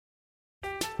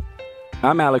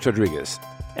I'm Alex Rodriguez.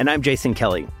 And I'm Jason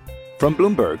Kelly. From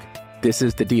Bloomberg, this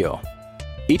is The Deal.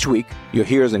 Each week, you'll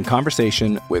hear us in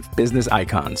conversation with business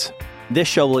icons. This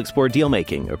show will explore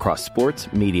deal-making across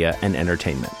sports, media, and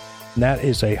entertainment. That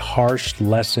is a harsh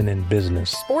lesson in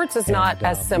business. Sports is not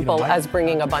as simple as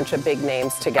bringing a bunch of big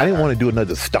names together. I didn't want to do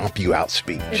another stomp you out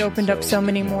speech. It opened up so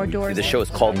many more doors. The show is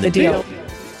called The Deal.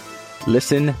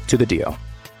 Listen to The Deal.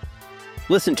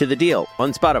 Listen to The Deal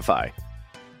on Spotify.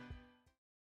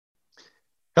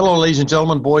 Hello, ladies and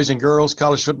gentlemen, boys and girls,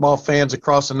 college football fans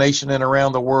across the nation and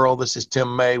around the world. This is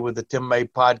Tim May with the Tim May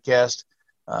Podcast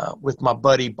with my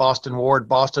buddy Boston Ward.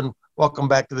 Boston, welcome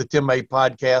back to the Tim May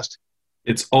Podcast.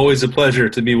 It's always a pleasure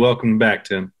to be welcomed back,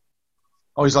 Tim.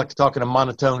 Always like to talk in a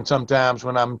monotone sometimes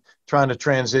when I'm trying to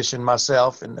transition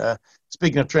myself. And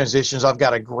speaking of transitions, I've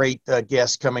got a great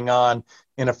guest coming on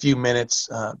in a few minutes.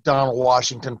 Donald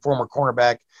Washington, former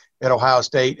cornerback at Ohio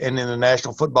State and in the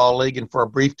National Football League, and for a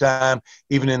brief time,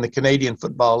 even in the Canadian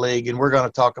Football League. And we're going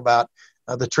to talk about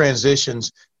the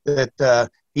transitions that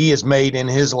he has made in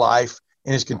his life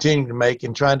and is continuing to make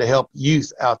and trying to help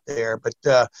youth out there. But,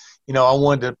 I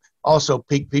wanted to also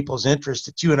pique people's interest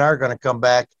that you and I are going to come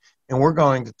back, and we're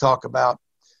going to talk about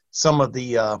some of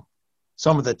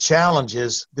the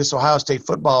challenges this Ohio State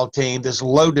football team, this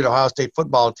loaded Ohio State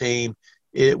football team,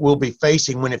 it will be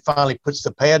facing when it finally puts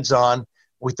the pads on.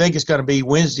 We think it's going to be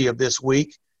Wednesday of this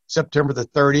week, September the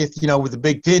 30th. With the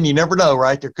Big Ten, you never know,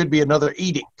 right? There could be another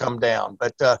edict come down.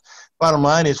 But bottom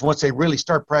line is, once they really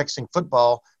start practicing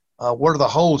football, what are the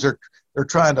holes they're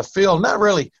trying to fill? Not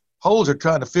really holes they're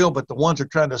trying to fill, but the ones they're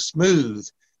trying to smooth,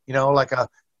 like a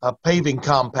paving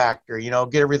compactor,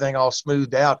 get everything all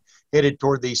smoothed out, headed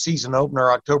toward the season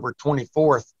opener October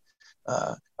 24th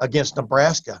against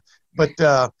Nebraska.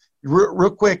 But real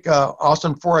quick,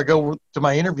 Austin, before I go to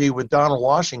my interview with Donald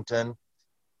Washington,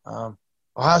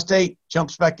 Ohio State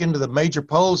jumps back into the major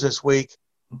polls this week,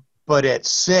 but at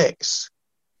 6.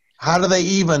 How do they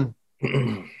even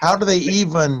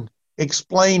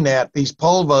explain that, these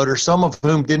poll voters, some of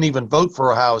whom didn't even vote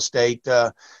for Ohio State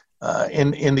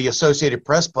in the Associated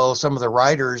Press poll, some of the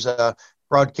writers,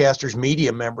 broadcasters,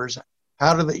 media members,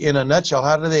 in a nutshell,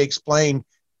 how do they explain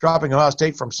dropping Ohio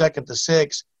State from 2nd to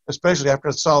 6th, especially after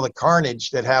I saw the carnage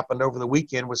that happened over the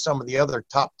weekend with some of the other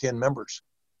top 10 members?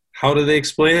 How do they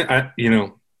explain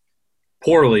it?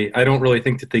 Poorly. I don't really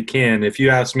think that they can. If you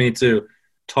ask me to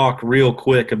talk real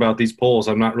quick about these polls,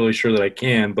 I'm not really sure that I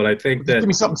can, but I think that – give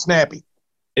me something snappy.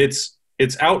 It's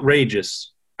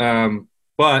outrageous,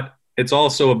 but it's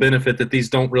also a benefit that these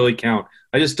don't really count.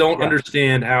 I just don't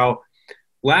understand how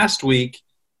last week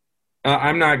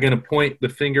I'm not going to point the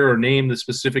finger or name the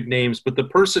specific names, but the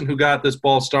person who got this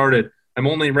ball started, I'm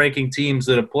only ranking teams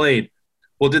that have played.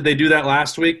 Well, did they do that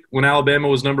last week when Alabama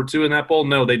was number 2 in that poll?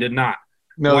 No, they did not.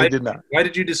 No, they did not. Why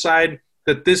did you decide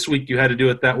that this week you had to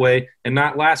do it that way and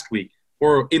not last week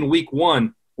or in week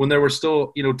 1 when there were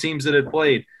still, teams that had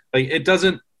played? Like, it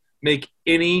doesn't make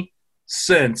any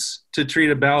sense to treat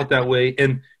a ballot that way.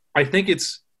 And I think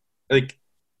it's like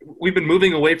we've been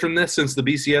moving away from this since the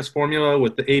BCS formula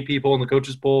with the AP poll and the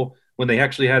coaches poll when they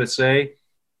actually had a say.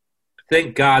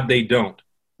 Thank God they don't.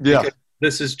 Yeah. Because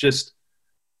this is just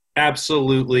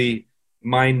absolutely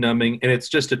mind-numbing, and it's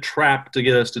just a trap to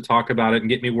get us to talk about it and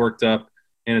get me worked up,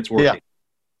 and it's working. Yeah.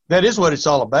 That is what it's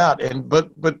all about.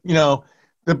 But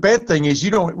the bad thing is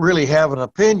you don't really have an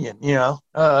opinion,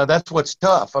 that's what's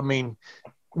tough. I mean,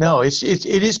 no, it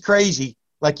is crazy.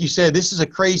 Like you said, this is a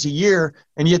crazy year,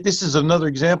 and yet this is another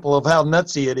example of how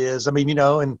nutsy it is. I mean,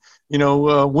 when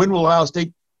will Ohio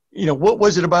State, what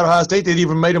was it about Ohio State that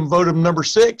even made them vote him number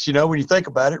 6, when you think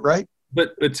about it, right?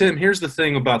 But Tim, here's the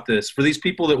thing about this. For these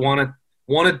people that want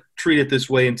to treat it this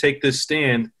way and take this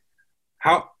stand,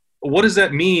 what does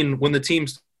that mean when the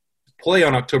teams play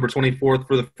on October 24th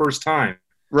for the first time?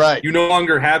 Right. You no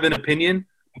longer have an opinion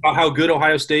about how good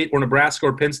Ohio State or Nebraska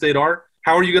or Penn State are.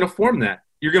 How are you going to form that?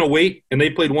 You're going to wait and they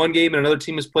played 1 game and another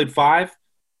team has played 5,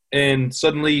 and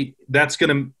suddenly that's going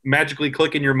to magically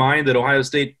click in your mind that Ohio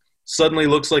State suddenly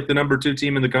looks like the number 2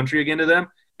 team in the country again to them.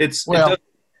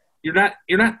 You're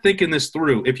not thinking this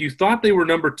through. If you thought they were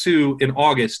number 2 in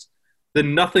August,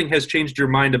 then nothing has changed your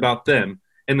mind about them.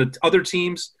 And the other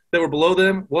teams that were below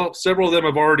them, well, several of them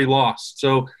have already lost.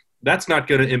 So that's not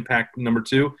going to impact number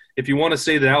 2. If you want to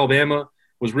say that Alabama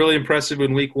was really impressive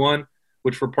in week 1,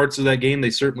 which for parts of that game they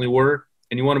certainly were,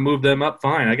 and you want to move them up,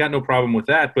 fine. I got no problem with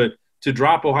that. But to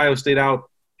drop Ohio State out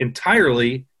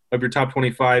entirely of your top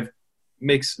 25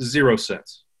 makes 0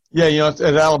 sense. Yeah,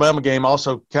 an Alabama game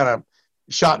also kind of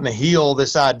shot in the heel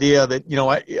this idea that,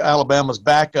 Alabama's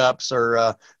backups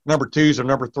or number 2s or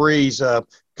number 3s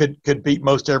could beat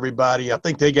most everybody. I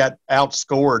think they got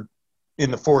outscored in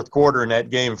the fourth quarter in that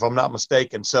game, if I'm not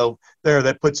mistaken. So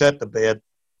that puts that to bed.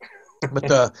 But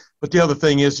the other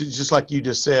thing is, just like you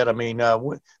just said, I mean,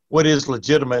 what is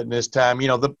legitimate in this time?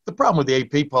 The problem with the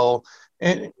AP poll,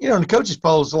 and the coaches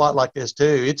poll is a lot like this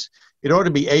too. It ought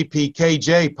to be AP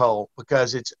KJ poll,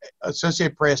 because it's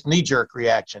Associated Press knee-jerk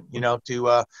reaction,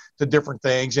 to different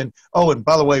things. And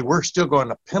by the way, we're still going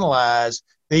to penalize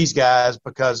these guys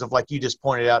because of, like you just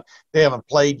pointed out, they haven't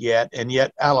played yet, and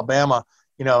yet Alabama,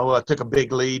 took a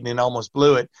big lead and almost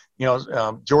blew it.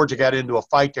 Georgia got into a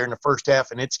fight there in the first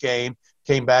half in its game,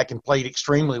 came back and played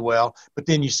extremely well. But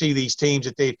then you see these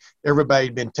teams that everybody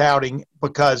had been touting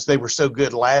because they were so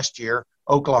good last year,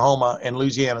 Oklahoma and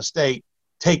Louisiana State,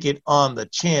 take it on the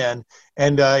chin.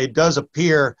 And it does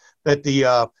appear that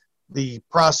the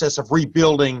process of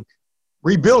rebuilding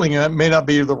it may not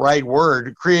be the right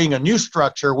word, creating a new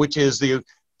structure, which is the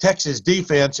Texas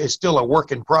defense, is still a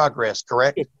work in progress,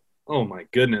 correct? Oh, my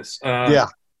goodness. Yeah.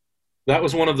 That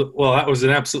was that was an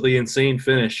absolutely insane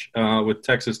finish with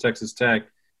Texas Tech.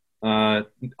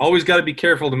 Always got to be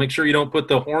careful to make sure you don't put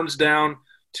the horns down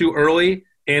too early.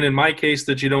 And in my case,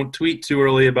 that you don't tweet too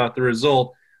early about the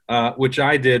result, which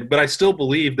I did. But I still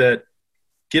believe that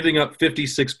giving up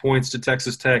 56 points to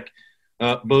Texas Tech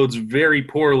bodes very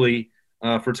poorly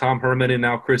for Tom Herman and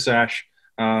now Chris Ash,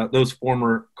 those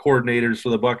former coordinators for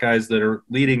the Buckeyes that are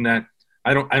leading that.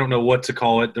 I don't know what to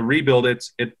call it. The rebuild,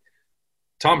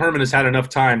 Tom Herman has had enough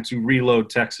time to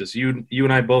reload Texas. You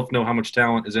and I both know how much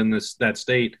talent is in that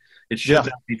state. It should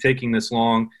not be taking this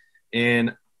long.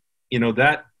 And when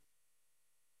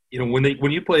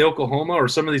you play Oklahoma or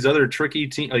some of these other tricky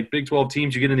teams, like Big 12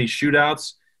 teams, you get in these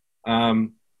shootouts.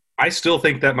 I still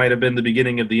think that might have been the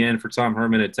beginning of the end for Tom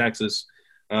Herman at Texas.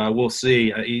 We'll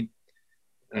see.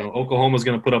 Oklahoma's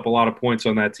going to put up a lot of points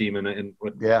on that team in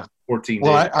 14 days.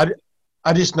 Well,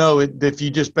 I just know if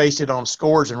you just base it on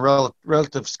scores and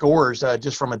relative scores,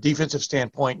 just from a defensive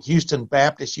standpoint, Houston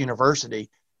Baptist University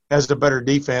has a better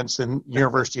defense than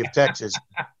University of Texas,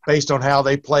 based on how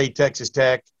they played Texas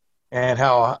Tech and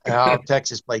how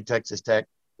Texas played Texas Tech.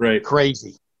 Right.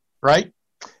 Crazy, right?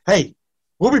 Hey,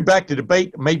 we'll be back to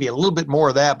debate maybe a little bit more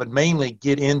of that, but mainly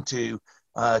get into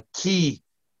key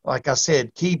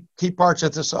parts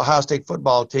of this Ohio State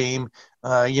football team.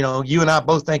 You and I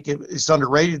both think it's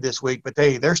underrated this week, but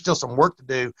there's still some work to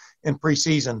do in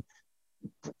preseason.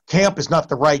 Camp is not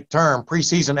the right term.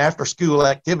 Preseason after-school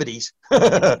activities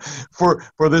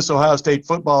for this Ohio State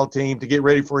football team to get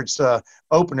ready for its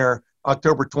opener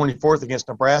October 24th against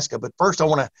Nebraska. But first, I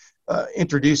want to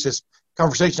introduce this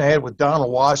conversation I had with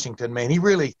Donald Washington. Man, he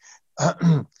really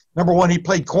number one, he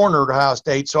played corner at Ohio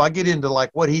State, so I get into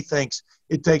what he thinks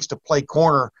it takes to play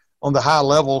corner on the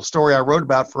high-level story I wrote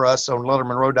about for us on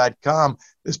LettermanRow.com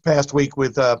this past week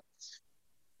with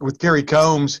Kerry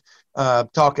Combs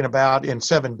talking about in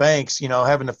Seven Banks,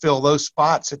 having to fill those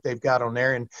spots that they've got on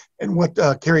there and what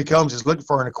Kerry Combs is looking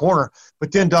for in a corner.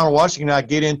 But then Donald Washington and I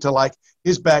get into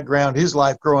his background, his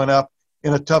life growing up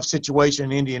in a tough situation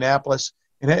in Indianapolis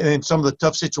and some of the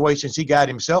tough situations he got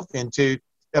himself into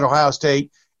at Ohio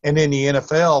State and in the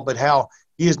NFL, but how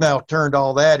he has now turned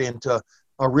all that into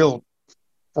a real,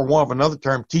 for want of another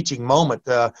term, teaching moment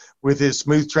with his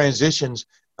Smooth Transitions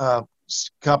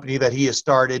company that he has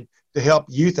started to help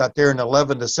youth out there in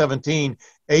 11 to 17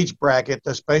 age bracket,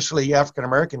 especially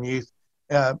African-American youth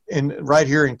right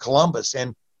here in Columbus.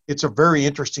 And it's a very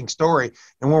interesting story.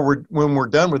 And when we're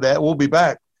done with that, we'll be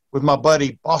back with my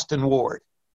buddy Boston Ward.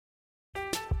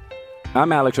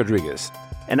 I'm Alex Rodriguez.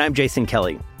 And I'm Jason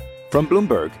Kelly. From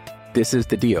Bloomberg, this is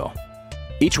The Deal.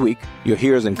 Each week, you'll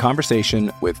hear us in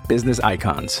conversation with business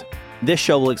icons. This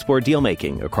show will explore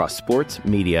deal-making across sports,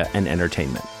 media, and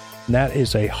entertainment. That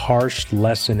is a harsh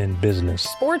lesson in business.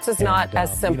 Sports is not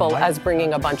as simple as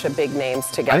bringing a bunch of big names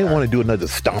together. I didn't want to do another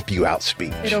stomp you out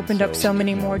speech. It opened up so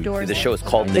many more doors. The show is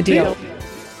called The Deal.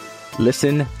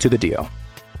 Listen to The Deal.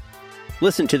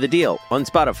 Listen to The Deal on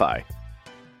Spotify.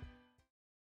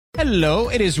 Hello,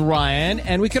 it is Ryan,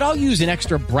 and we could all use an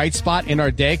extra bright spot in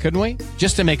our day, couldn't we?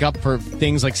 Just to make up for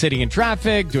things like sitting in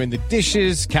traffic, doing the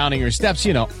dishes, counting your steps,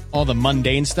 all the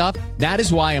mundane stuff. That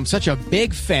is why I'm such a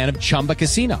big fan of Chumba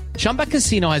Casino. Chumba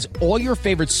Casino has all your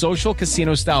favorite social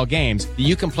casino-style games that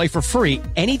you can play for free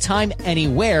anytime,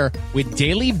 anywhere with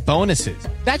daily bonuses.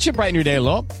 That should brighten your day a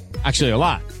little. Actually, a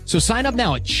lot. So sign up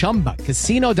now at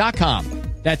ChumbaCasino.com.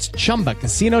 That's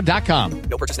ChumbaCasino.com.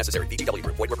 No purchase necessary. VGW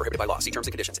Group. Void where prohibited by law. See terms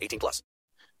and conditions.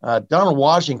 18+. Donald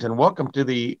Washington, welcome to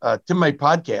the Tim May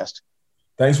podcast.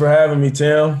 Thanks for having me,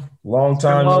 Tim. Long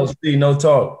time no see, no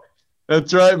talk.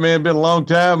 That's right, man. Been a long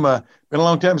time. Been a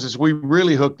long time since we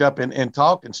really hooked up and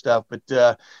talked and stuff. But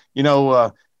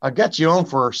I got you on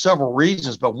for several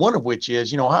reasons, but one of which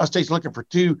is, Ohio State's looking for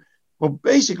two new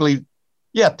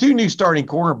starting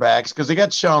cornerbacks because they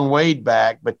got Shaun Wade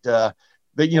back, but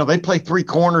they play three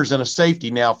corners and a safety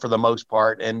now for the most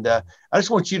part. And I just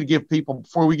want you to give people,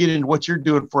 before we get into what you're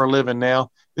doing for a living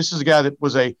now, this is a guy that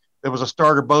was a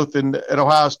starter both at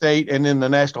Ohio State and in the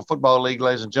National Football League,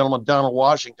 ladies and gentlemen, Donald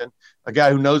Washington, a guy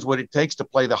who knows what it takes to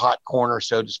play the hot corner,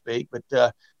 so to speak.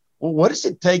 But what does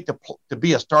it take to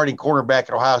be a starting cornerback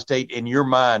at Ohio State in your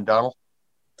mind, Donald?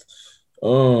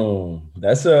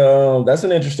 That's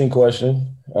an interesting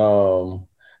question.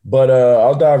 But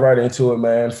I'll dive right into it,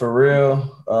 man. For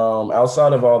real,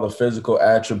 outside of all the physical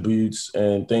attributes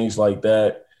and things like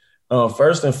that,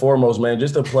 first and foremost, man,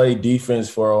 just to play defense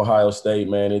for Ohio State,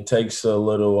 man, it takes a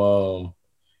little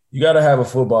you got to have a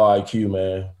football IQ,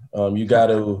 man. You got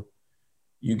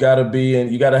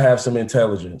to have some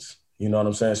intelligence. You know what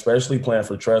I'm saying? Especially playing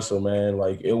for Tressel, man.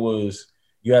 Like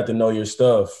you have to know your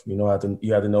stuff. You have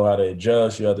to know how to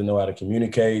adjust. You have to know how to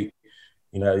communicate.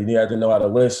 You have to know how to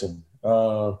listen.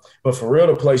 But for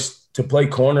real, to play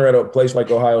corner at a place like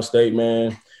Ohio State,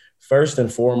 man, first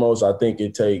and foremost, I think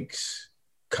it takes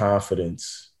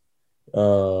confidence.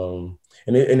 And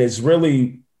it's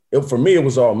really, for me, it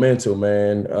was all mental,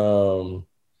 man.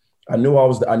 I knew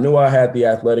I had the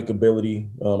athletic ability.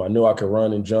 I knew I could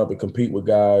run and jump and compete with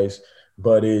guys,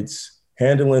 but it's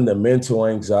handling the mental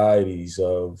anxieties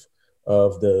of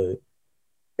the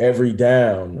every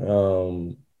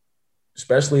down,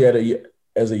 especially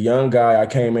as a young guy. I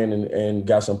came in and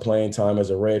got some playing time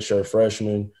as a redshirt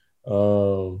freshman.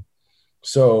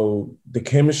 So the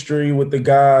chemistry with the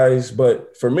guys,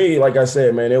 but for me, like I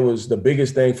said, man, it was the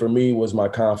biggest thing for me was my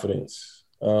confidence.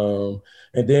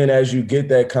 And then as you get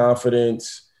that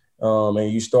confidence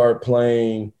and you start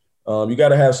playing, you got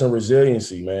to have some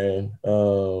resiliency, man.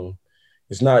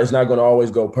 It's not going to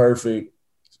always go perfect.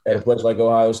 At a place like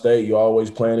Ohio State, you're always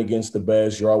playing against the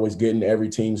best. You're always getting every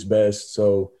team's best.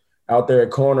 So out there at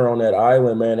corner on that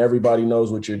island, man, everybody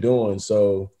knows what you're doing.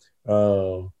 So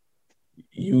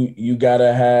you got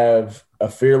to have a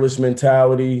fearless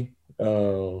mentality.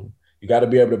 You got to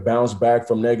be able to bounce back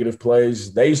from negative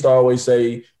plays. They used to always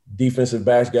say defensive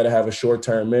backs got to have a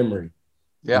short-term memory.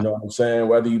 Yeah. You know what I'm saying?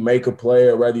 Whether you make a play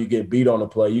or whether you get beat on a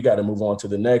play, you got to move on to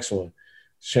the next one.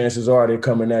 Chances are they're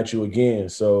coming at you again.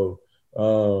 So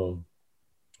for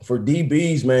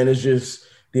DBs, man, it's just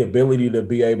the ability to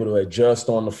be able to adjust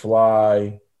on the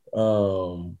fly.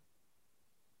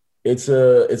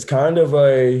 It's kind of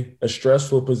a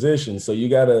stressful position. So you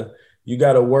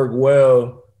gotta work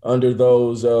well under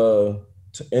those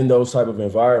in those type of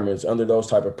environments, under those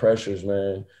type of pressures,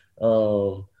 man.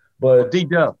 But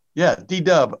D-Dub. Yeah,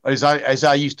 D-Dub, as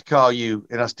I used to call you,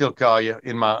 and I still call you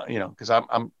in my, because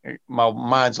I'm my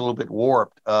mind's a little bit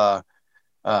warped.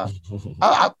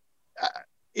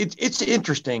 It's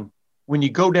interesting when you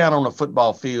go down on a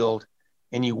football field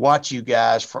and you watch you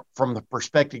guys from the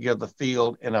perspective of the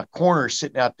field, and a corner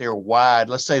sitting out there wide,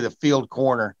 let's say the field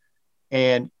corner,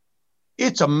 and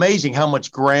it's amazing how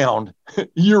much ground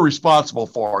you're responsible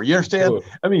for. You understand? Sure.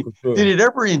 I mean, Sure. Did it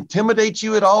ever intimidate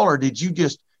you at all, or did you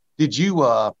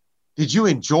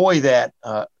enjoy that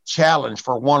challenge,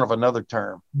 for want of another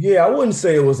term? Yeah, I wouldn't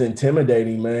say it was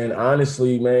intimidating, man.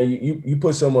 Honestly, man, you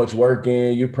put so much work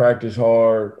in, you practice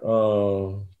hard.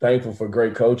 Thankful for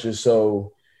great coaches,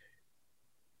 so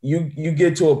you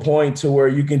get to a point to where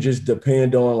you can just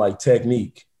depend on like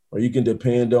technique, or you can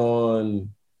depend on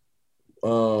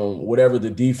whatever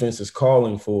the defense is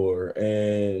calling for,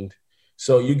 and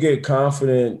so you get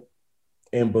confident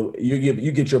and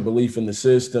you get your belief in the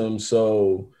system.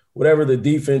 So whatever the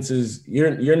defense is,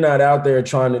 you're not out there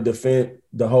trying to defend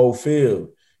the whole field.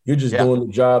 You're just doing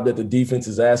the job that the defense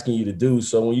is asking you to do.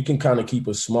 So when you can kind of keep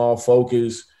a small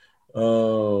focus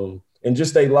and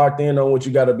just stay locked in on what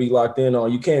you got to be locked in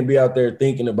on, you can't be out there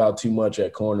thinking about too much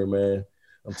at corner, man.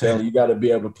 I'm telling you, got to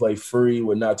be able to play free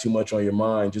with not too much on your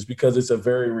mind, just because it's a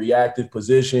very reactive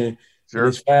position. Sure.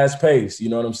 It's fast paced. You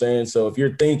know what I'm saying? So if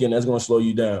you're thinking, that's going to slow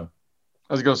you down.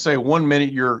 I was going to say, 1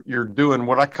 minute you're doing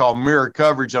what I call mirror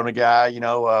coverage on a guy,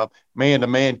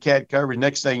 man-to-man cat coverage.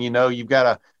 Next thing you know, you've got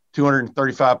a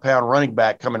 235-pound running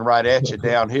back coming right at you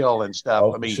downhill and stuff.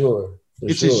 Oh, I mean, for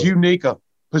it's as unique a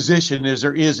position as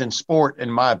there is in sport, in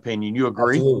my opinion. You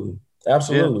agree?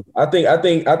 Absolutely. Yeah.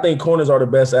 I think corners are the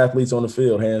best athletes on the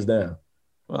field, hands down.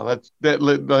 Well, ladies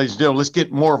and gentlemen, let's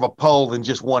get more of a poll than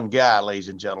just one guy, ladies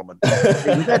and gentlemen.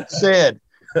 With that said,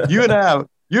 you and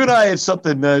I had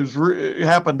something that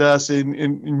happened to us,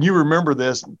 and you remember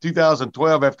this, in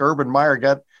 2012, after Urban Meyer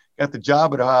got the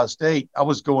job at Ohio State. I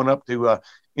was going up to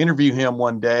interview him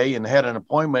one day and had an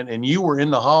appointment, and you were in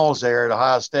the halls there at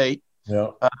Ohio State,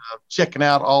 checking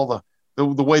out all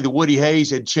the way the Woody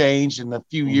Hayes had changed in the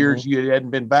few years you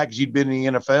hadn't been back because you'd been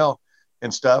in the NFL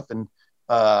and stuff. And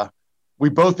we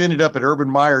both ended up at Urban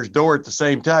Meyer's door at the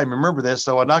same time. Remember this?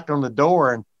 So I knocked on the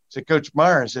door and said, Coach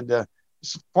Meyer, I said,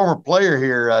 this former player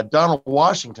here, Donald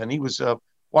Washington, he was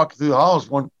walking through the halls.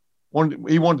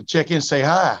 He wanted to check in and say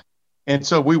hi. And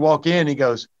so we walk in, he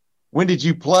goes, when did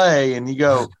you play? And you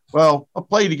go, well, I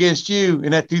played against you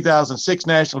in that 2006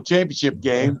 national championship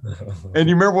game. And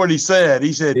you remember what he said?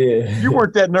 He said, you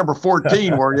weren't that number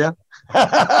 14, were you?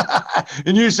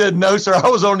 And you said, no, sir, I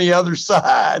was on the other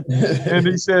side. And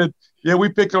he said, yeah, we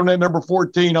picked on that number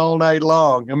 14 all night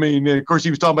long. I mean, of course, he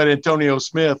was talking about Antonio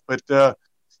Smith, but it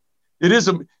is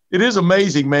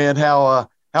amazing, man, how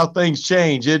things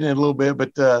change, isn't it, a little bit?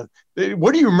 But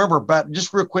what do you remember about,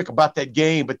 just real quick, about that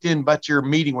game, but then about your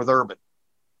meeting with Urban?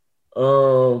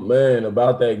 Man,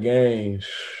 about that game.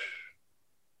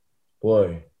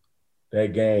 Boy,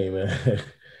 that game, man.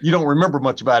 You don't remember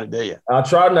much about it, do you? I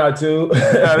try not to.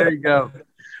 Yeah, there you go.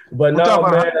 But no,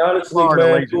 man, honestly,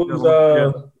 man, it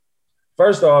was,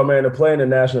 first of all, man, to play in the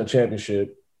national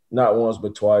championship, not once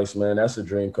but twice, man, that's a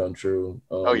dream come true.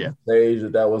 The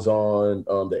stage that was on,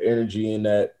 the energy in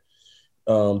that,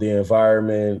 the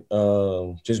environment,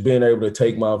 just being able to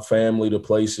take my family to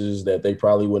places that they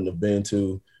probably wouldn't have been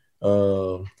to.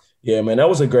 Yeah, man, that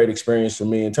was a great experience for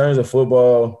me. In terms of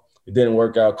football, it didn't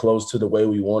work out close to the way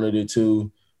we wanted it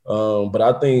to. But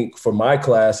I think for my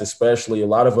class especially, a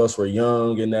lot of us were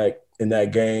young in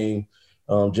that game,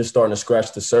 just starting to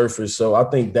scratch the surface. So I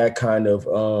think that kind of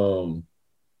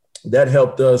that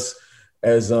helped us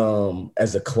as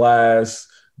a class,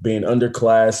 being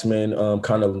underclassmen,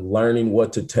 kind of learning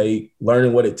what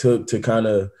it took to kind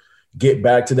of get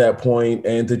back to that point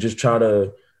and to just try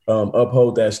to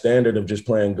uphold that standard of just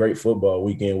playing great football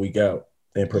week in, week out,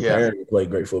 and preparing to play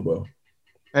great football.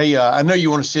 Hey, I know you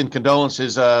want to send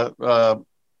condolences.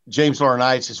 James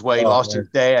Laurinaitis, his way, lost his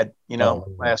dad,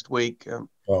 last week.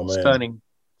 Stunning.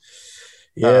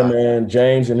 Yeah, man.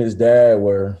 James and his dad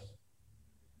were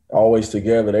always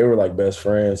together. They were like best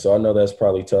friends. So I know that's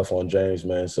probably tough on James,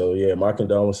 man. So, yeah, my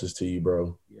condolences to you,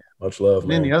 bro. Yeah. Much love,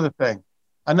 man. And then the other thing,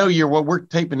 I know we're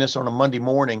taping this on a Monday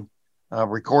morning,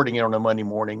 recording it on a Monday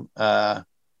morning.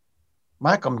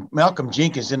 Malcolm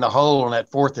Jenkins in the hole on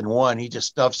that 4th and 1. He just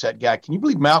stuffs that guy. Can you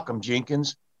believe Malcolm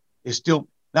Jenkins is still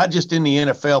not just in the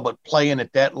NFL, but playing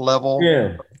at that level?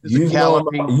 Yeah.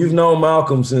 You've known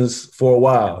Malcolm for a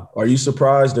while. Are you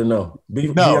surprised or no?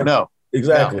 No.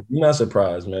 Exactly. No. You're not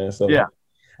surprised, man. So yeah.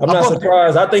 I'm not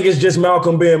surprised. I think it's just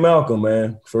Malcolm being Malcolm,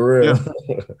 man. For real.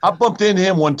 Yeah. I bumped into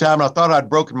him one time and I thought I'd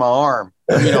broken my arm.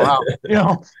 How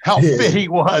fit he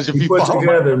was. If he put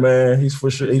together, man. He's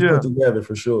for sure. He's put together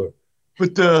for sure.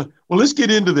 But well, let's get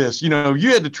into this. You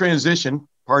had to transition.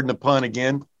 Pardon the pun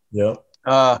again. Yeah.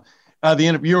 You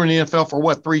were in the NFL for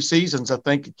what, 3 seasons, I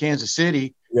think, at Kansas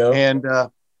City. Yeah. And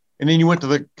then you went to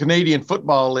the Canadian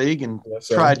Football League and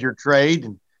tried your trade.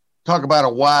 And talk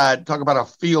about a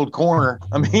field corner.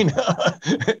 I mean,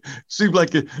 seems like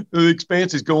the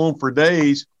expanses go on for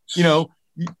days. You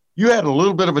had a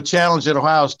little bit of a challenge at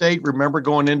Ohio State. Remember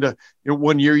going into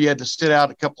one year you had to sit out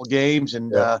a couple of games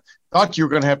and thought you were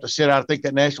going to have to sit out. I think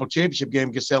that national championship game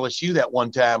against LSU that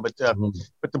one time. But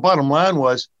the bottom line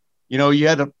was, you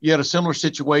had a similar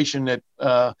situation at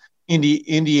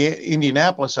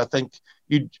Indianapolis. I think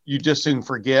you just soon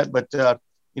forget. But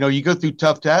you go through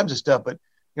tough times and stuff. But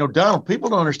Donald, people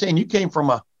don't understand. You came from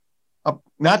a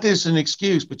not this is an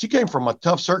excuse, but you came from a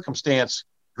tough circumstance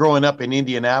growing up in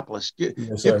Indianapolis. Give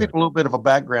people a little bit of a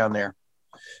background there.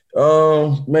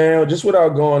 Man, just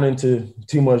without going into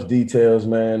too much details,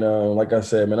 man. Like I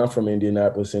said, man, I'm from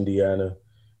Indianapolis, Indiana.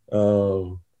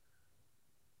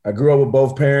 I grew up with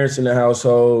both parents in the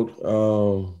household,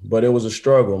 but it was a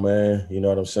struggle, man. You know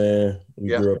what I'm saying? We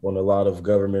grew up on a lot of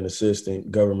government assistance,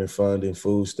 government funding,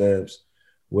 food stamps,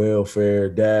 welfare.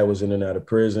 Dad was in and out of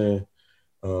prison.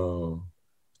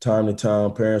 Time to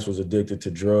time, parents was addicted to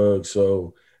drugs.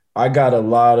 So I got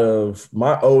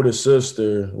my oldest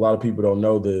sister, a lot of people don't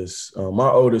know this. My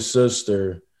oldest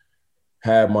sister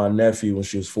had my nephew when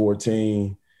she was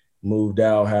 14, moved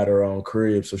out, had her own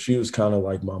crib. So she was kind of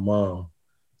like my mom.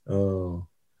 While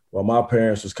my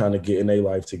parents was kind of getting their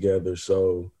life together.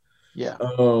 So we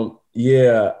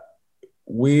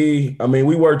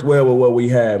worked well with what we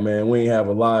had, man. We ain't have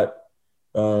a lot,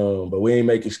 but we ain't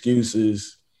make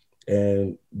excuses.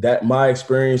 And that my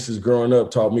experiences growing up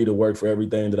taught me to work for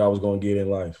everything that I was going to get in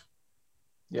life.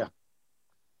 Yeah.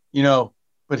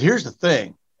 But here's the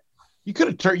thing. You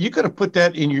could have put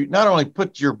that in your, not only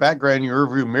put your background in your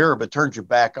rearview mirror, but turned your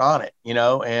back on it,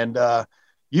 and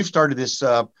you've started this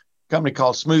company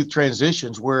called Smooth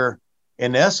Transitions, where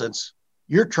in essence,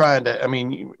 you're trying to, I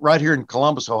mean, right here in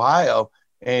Columbus, Ohio,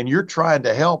 and you're trying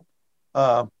to help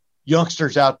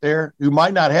youngsters out there who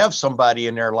might not have somebody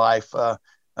in their life,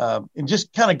 and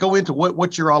just kind of go into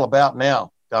what you're all about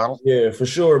now, Donald. Yeah, for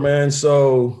sure, man.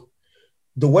 So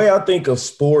the way I think of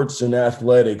sports and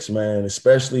athletics, man,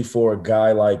 especially for a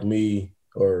guy like me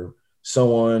or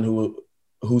someone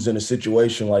who's in a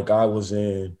situation like I was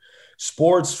in,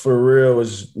 sports for real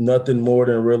is nothing more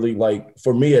than really, like,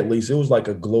 for me at least, it was like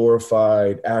a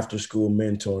glorified after-school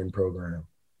mentoring program,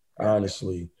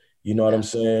 honestly. You know what I'm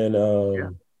saying?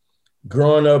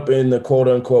 Growing up in the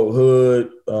quote-unquote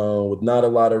hood with not a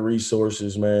lot of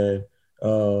resources, man,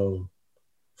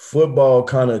 football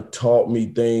kind of taught me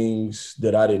things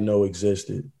that I didn't know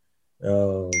existed.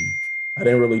 I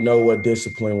didn't really know what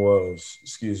discipline was.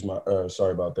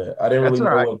 Sorry about that. I didn't really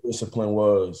know what discipline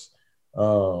was.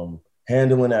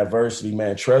 Handling adversity,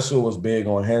 man. Tressel was big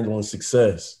on handling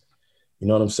success. You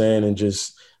know what I'm saying? And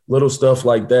just little stuff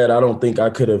like that, I don't think I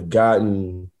could have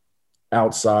gotten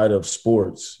outside of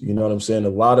sports. You know what I'm saying? A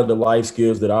lot of the life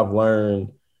skills that I've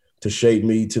learned to shape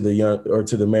me to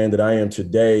the man that I am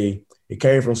today, it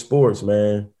came from sports,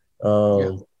 man.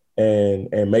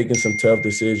 And making some tough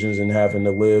decisions and having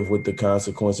to live with the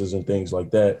consequences and things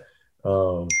like that.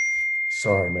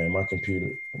 Sorry, man,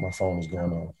 my phone is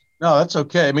going off. No, that's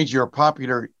okay. It means you're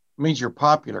popular. It means you're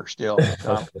popular still.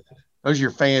 Those are your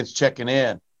fans checking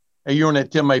in. Hey, you're on that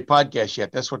Tim May podcast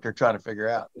yet? That's what they're trying to figure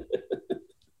out.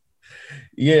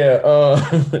 Yeah.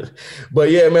 But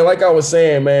yeah, man, like I was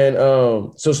saying, man,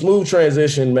 so Smooth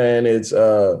Transition, man, it's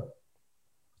to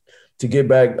get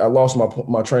back, I lost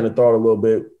my train of thought a little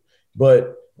bit.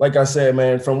 But like I said,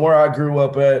 man, from where I grew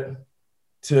up at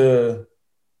to,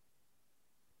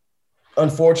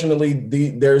 unfortunately,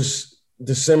 there's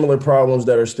the similar problems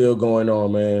that are still going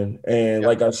on, man. And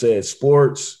like I said,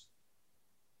 sports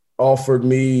offered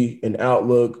me an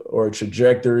outlook or a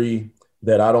trajectory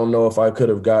that I don't know if I could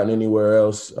have gotten anywhere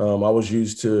else. I was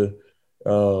used to,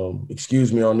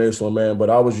 excuse me on this one, man,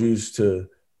 but I was used to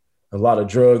a lot of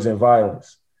drugs and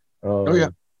violence.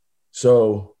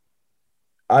 So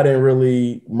I didn't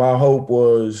really, my hope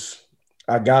was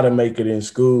I got to make it in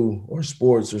school or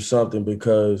sports or something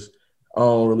because I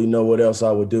don't really know what else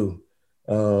I would do.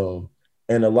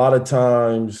 And a lot of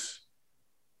times,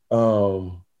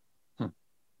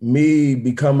 me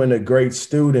becoming a great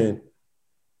student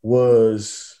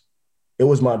was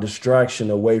my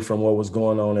distraction away from what was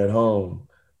going on at home.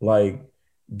 Like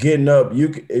getting up,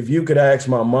 if you could ask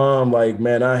my mom, like,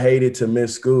 man, I hated to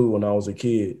miss school when I was a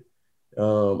kid.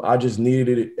 I just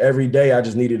needed it every day. I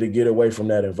just needed to get away from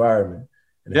that environment.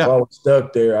 And if I was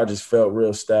stuck there, I just felt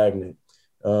real stagnant.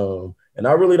 And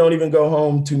I really don't even go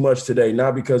home too much today,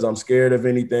 not because I'm scared of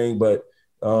anything, but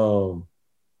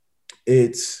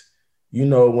it's, you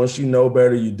know, once you know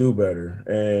better, you do better.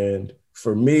 And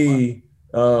for me,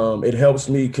 it helps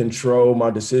me control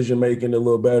my decision-making a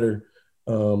little better.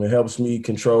 It helps me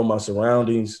control my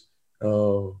surroundings.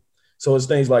 So it's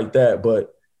things like that.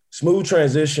 But Smooth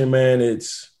Transition, man, it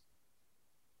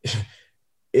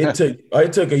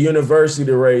took a university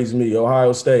to raise me,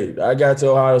 Ohio State. I got to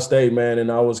Ohio State, man, and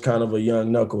I was kind of a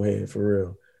young knucklehead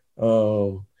for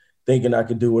real, thinking I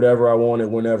could do whatever I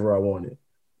wanted whenever I wanted.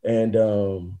 And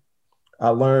I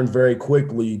learned very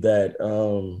quickly that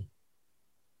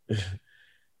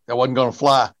that wasn't going to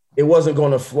fly. It wasn't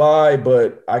going to fly,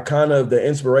 but the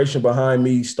inspiration behind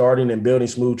me starting and building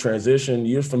Smooth Transition,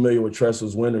 you're familiar with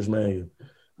Tressel's Winner's Manual.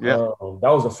 Yeah.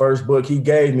 That was the first book he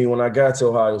gave me when I got to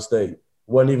Ohio State.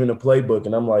 Wasn't even a playbook.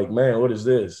 And I'm like, man, what is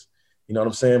this? You know what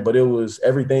I'm saying? But it was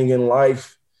everything in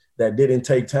life that didn't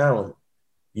take talent.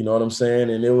 You know what I'm saying?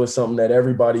 And it was something that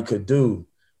everybody could do.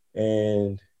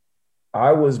 And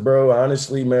I was, bro,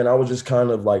 honestly, man, I was just kind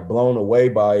of like blown away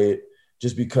by it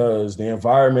just because the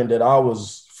environment that I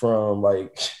was from,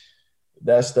 like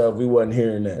that stuff, we wasn't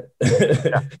hearing that.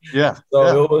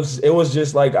 So it was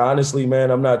just like, honestly,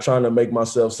 man, I'm not trying to make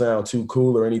myself sound too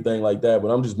cool or anything like that, but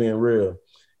I'm just being real.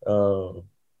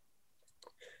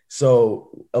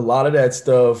 So a lot of that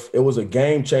stuff, it was a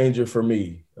game changer for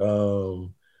me.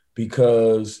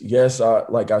 Because yes,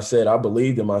 like I said, I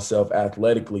believed in myself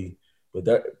athletically, but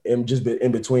just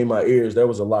in between my ears, there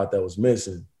was a lot that was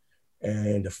missing.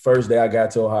 And the first day I got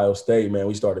to Ohio State, man,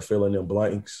 we started filling in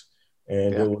blanks,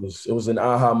 and it was an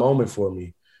aha moment for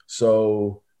me.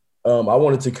 So I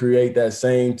wanted to create that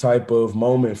same type of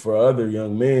moment for other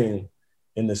young men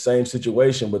in the same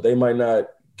situation, but they might not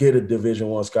get a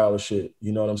Division I scholarship.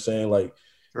 You know what I'm saying? Like,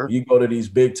 you go to these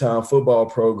big time football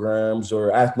programs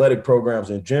or athletic programs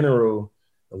in general,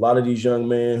 A lot of these young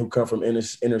men who come from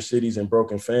inner cities and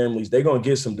broken families, they're going to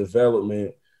get some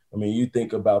development. I mean, you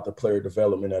think about the player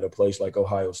development at a place like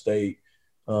Ohio State,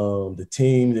 the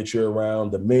team that you're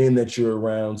around, the men that you're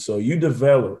around. So you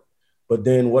develop. But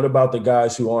then what about the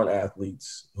guys who aren't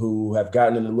athletes, who have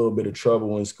gotten in a little bit of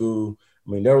trouble in school?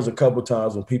 I mean, there was a couple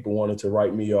times when people wanted to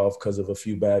write me off because of a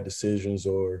few bad decisions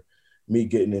or me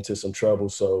getting into some trouble.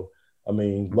 So, I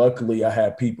mean, luckily I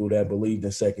had people that believed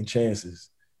in second chances.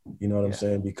 You know what I'm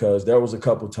saying? Because there was a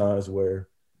couple times where,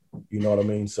 you know what I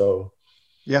mean? So,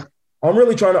 yeah, I'm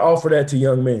really trying to offer that to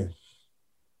young men.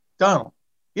 Donald,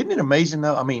 isn't it amazing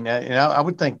though? I mean, I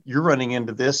would think you're running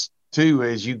into this too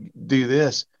as you do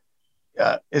this.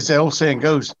 As the old saying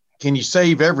goes, can you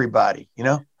save everybody? You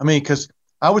know, I mean, because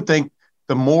I would think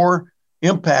the more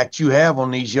impact you have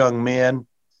on these young men,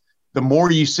 the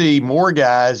more you see more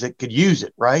guys that could use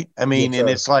it, right? I mean, and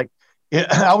it's like,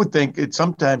 I would think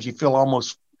sometimes you feel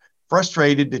almost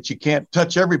frustrated that you can't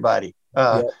touch everybody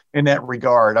in that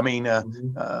regard. I mean,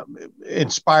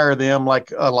 inspire them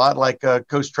like a lot like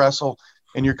Coach Tressel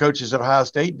and your coaches at Ohio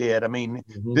State did. I mean,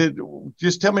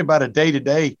 just tell me about a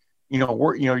day-to-day,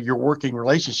 your working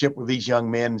relationship with these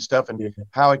young men and stuff, and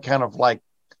how it kind of like,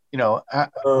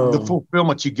 the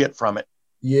fulfillment you get from it.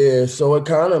 Yeah. So it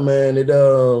kind of, man,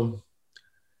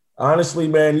 honestly,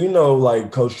 man,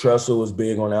 like Coach Tressel was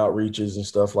big on outreaches and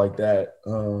stuff like that.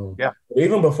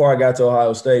 Even before I got to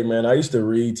Ohio State, man, I used to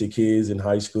read to kids in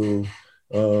high school.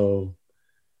 I'm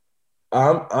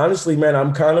honestly, man,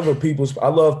 I'm kind of I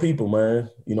love people, man.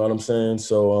 You know what I'm saying?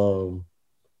 So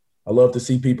I love to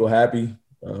see people happy.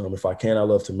 If I can, I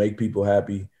love to make people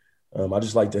happy. I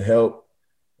just like to help.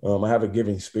 I have a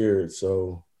giving spirit.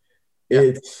 So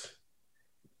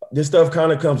this stuff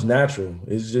kind of comes natural.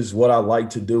 It's just what I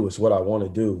like to do. It's what I want to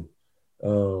do.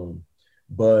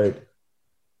 But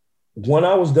when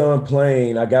I was done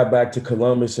playing, I got back to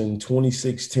Columbus in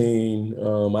 2016.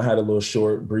 I had a little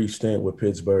short, brief stint with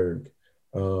Pittsburgh.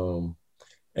 And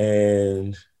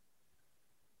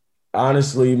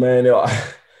honestly, man,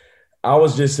 I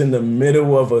was just in the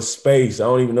middle of a space. I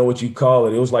don't even know what you call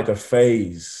it. It was like a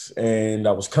phase. And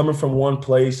I was coming from one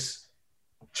place,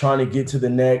 trying to get to the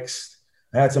next.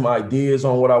 I had some ideas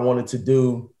on what I wanted to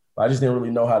do, but I just didn't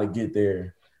really know how to get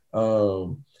there.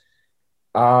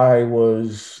 I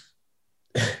was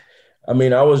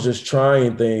just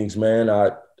trying things, man.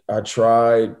 I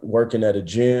tried working at a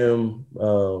gym,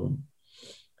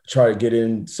 tried to get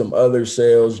in some other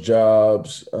sales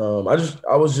jobs.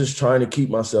 I was just trying to keep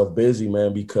myself busy,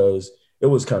 man, because it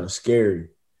was kind of scary,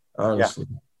 honestly.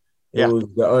 It was,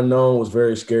 the unknown was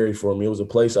very scary for me. It was a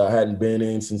place I hadn't been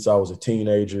in since I was a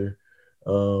teenager.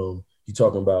 You're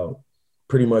talking about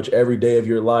pretty much every day of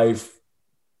your life,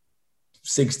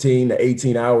 16 to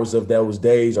 18 hours of those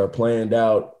days are planned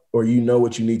out, or you know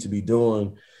what you need to be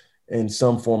doing in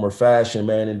some form or fashion,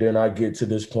 man. And then I get to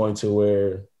this point to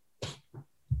where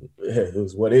it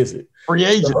was, what is it? Free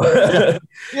agent.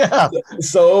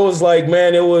 So it was like,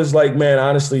 man,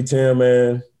 honestly, Tim,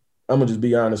 man, I'm going to just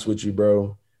be honest with you,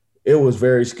 bro. It was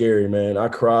very scary, man. I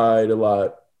cried a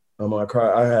lot.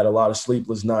 I had a lot of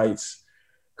sleepless nights,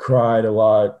 cried a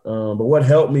lot. But what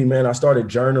helped me, man, I started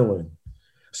journaling.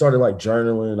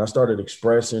 I started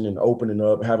expressing and opening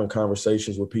up, having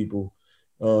conversations with people.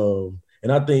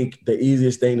 And I think the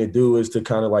easiest thing to do is to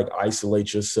kind of like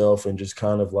isolate yourself and just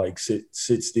kind of like sit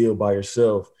still by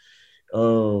yourself.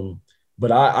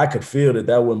 But I could feel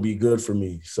that wouldn't be good for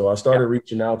me. So I started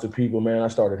reaching out to people, man. I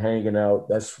started hanging out.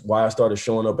 That's why I started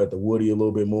showing up at the Woody a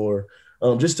little bit more,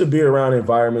 just to be around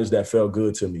environments that felt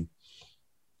good to me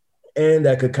and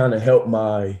that could kind of help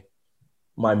my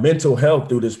mental health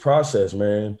through this process,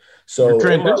 man. So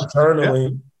in my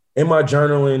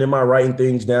journaling, in my writing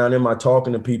things down, in my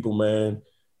talking to people, man,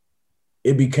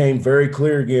 it became very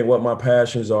clear again what my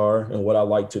passions are and what I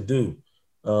like to do.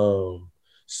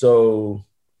 So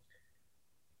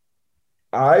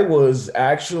I was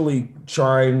actually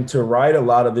trying to write a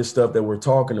lot of this stuff that we're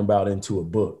talking about into a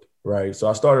book, right? So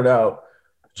I started out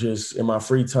just in my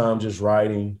free time, just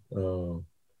writing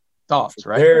thoughts,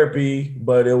 right? Therapy,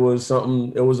 but it was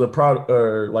a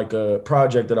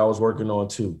project that I was working on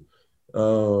too.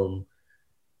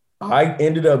 I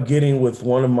ended up getting with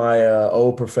one of my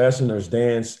old professors,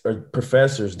 Dan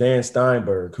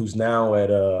Steinberg, who's now at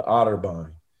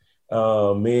Otterbein.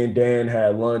 Me and Dan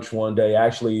had lunch one day.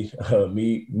 Actually,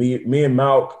 me and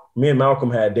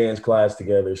Malcolm had Dan's class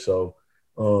together. So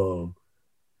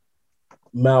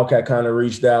Malc had kind of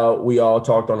reached out. We all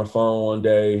talked on the phone one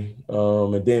day.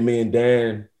 And then me and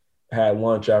Dan had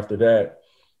lunch after that.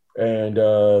 And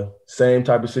same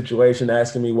type of situation,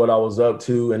 asking me what I was up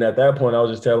to. And at that point, I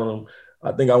was just telling him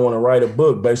I think I want to write a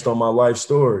book based on my life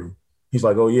story. He's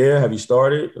like, oh, yeah, have you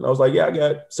started? And I was like, yeah, I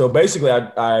got it. So basically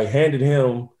I handed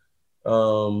him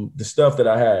the stuff that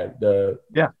I had.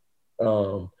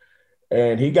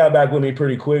 And he got back with me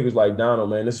pretty quick. He was like, Donald,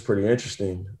 man, this is pretty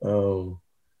interesting.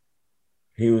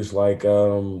 He was like,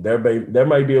 there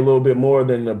might be a little bit more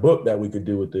than a book that we could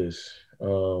do with this.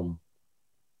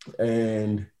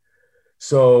 And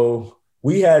so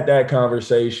we had that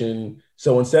conversation.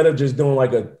 So instead of just doing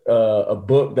like a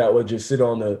book that would just sit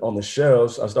on the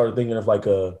shelves, I started thinking of like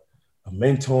a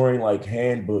mentoring, like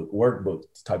handbook, workbook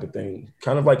type of thing,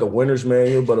 kind of like a winner's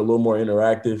manual, but a little more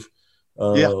interactive.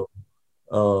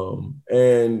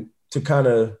 And to kind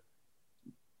of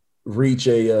reach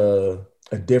a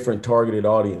different targeted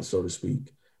audience, so to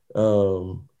speak.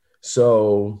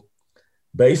 So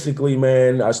basically,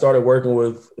 man, I started working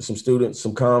with some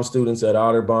comm students at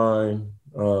Otterbein,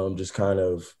 just kind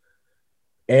of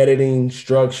editing,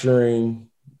 structuring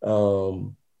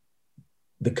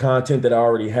the content that I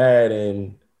already had.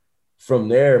 And from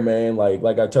there, man,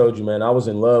 like I told you, man, I was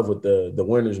in love with the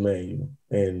winner's manual.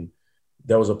 And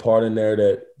there was a part in there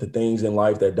that the things in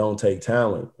life that don't take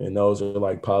talent. And those are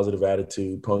like positive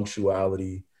attitude,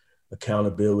 punctuality,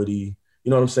 accountability. You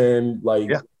know what I'm saying?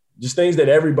 Like just things that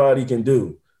everybody can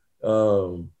do.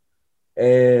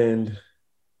 And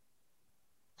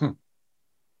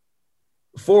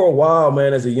for a while,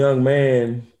 man, as a young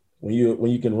man, when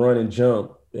you can run and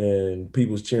jump and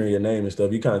people's cheering your name and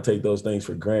stuff, you kind of take those things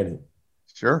for granted.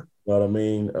 Sure. You know what I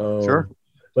mean? Sure.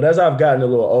 But as I've gotten a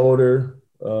little older,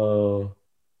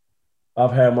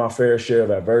 I've had my fair share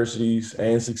of adversities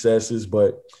and successes,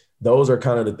 but those are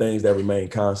kind of the things that remain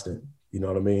constant. You know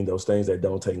what I mean? Those things that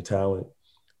don't take talent.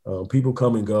 People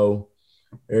come and go.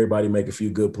 Everybody make a few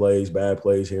good plays, bad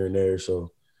plays here and there.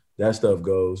 So that stuff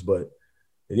goes. But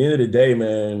at the end of the day,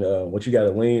 man, what you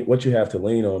have to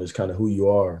lean on is kind of who you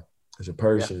are as a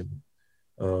person,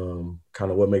 kind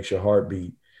of what makes your heart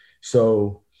beat.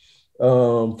 So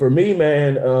for me,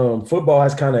 man, football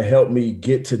has kind of helped me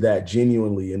get to that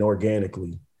genuinely and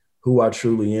organically, who I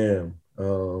truly am.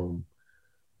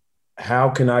 How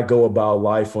can I go about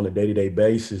life on a day-to-day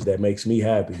basis that makes me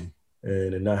happy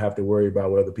and not have to worry about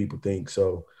what other people think?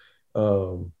 So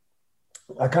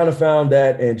I kind of found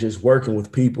that, and just working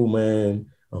with people, man,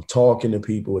 talking to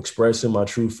people, expressing my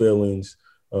true feelings,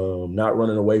 not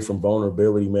running away from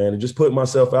vulnerability, man, and just putting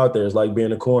myself out there. It's like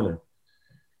being a corner.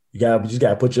 You just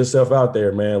got to put yourself out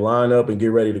there, man, line up and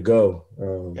get ready to go.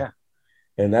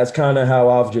 And that's kind of how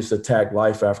I've just attacked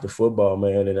life after football,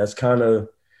 man. And that's kind of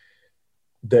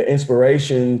the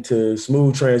inspiration to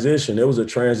Smooth Transition. It was a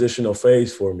transitional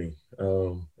phase for me.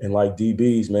 And like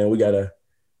DBs, man, we gotta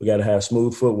have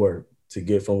smooth footwork to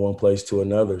get from one place to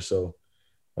another. So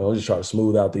I'm just trying to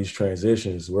smooth out these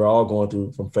transitions. We're all going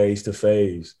through from phase to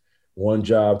phase, one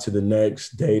job to the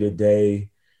next, day to day,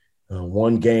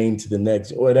 one game to the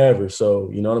next, whatever. So,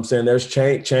 you know what I'm saying? There's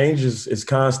change is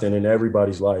constant in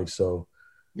everybody's life. So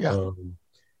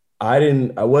I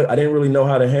didn't really know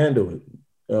how to handle it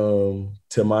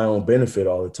to my own benefit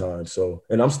all the time. So,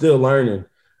 and I'm still learning,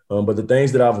 but the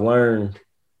things that I've learned,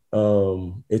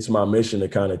 it's my mission to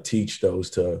kind of teach those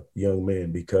to young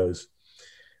men, because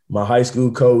my high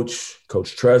school coach,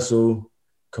 Coach Tressel,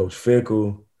 Coach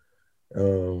Fickle,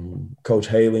 Coach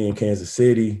Haley in Kansas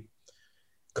City,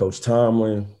 Coach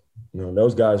Tomlin, you know,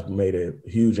 those guys made a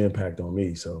huge impact on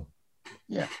me. So,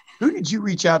 yeah. Who did you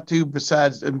reach out to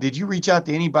besides, did you reach out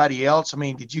to anybody else? I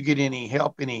mean, did you get any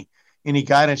help, any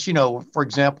guidance? You know, for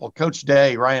example, Coach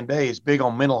Day, Ryan Day, is big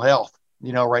on mental health,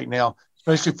 you know, right now,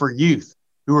 especially for youth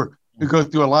who go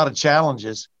through a lot of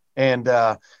challenges. And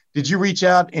did you reach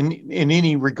out in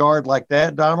any regard like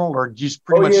that, Donald, or just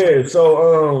pretty much? Yeah.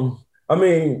 So, I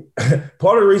mean,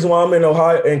 part of the reason why I'm in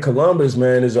Ohio and Columbus,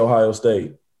 man, is Ohio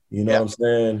State. You know what I'm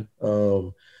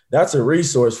saying? That's a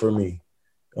resource for me.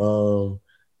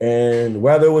 And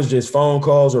whether it was just phone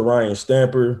calls or Ryan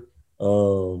Stamper.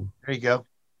 There you go.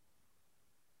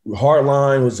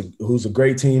 Hartline who's a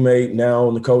great teammate now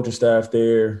on the coaching staff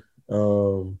there.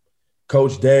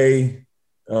 Coach Day,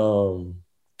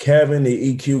 Kevin,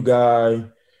 the EQ guy,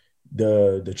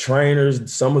 the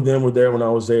trainers, some of them were there when I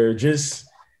was there. Just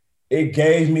it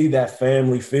gave me that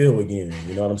family feel again.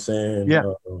 You know what I'm saying?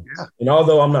 Yeah. And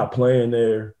although I'm not playing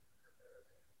there,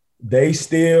 they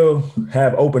still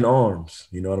have open arms.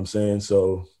 You know what I'm saying?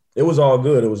 So it was all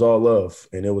good. It was all love,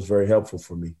 and it was very helpful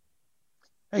for me.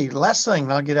 Hey, last thing,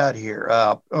 and I'll get out of here.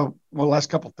 Last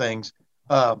couple things.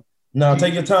 No,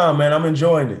 take your time, man. I'm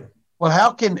enjoying it. Well,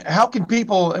 how can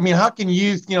people? I mean, how can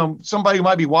youth? You know, somebody who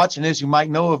might be watching this, who might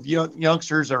know of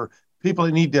youngsters or people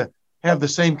that need to have the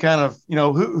same kind of. You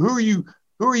know, who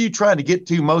who are you trying to get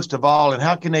to most of all, and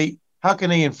how can they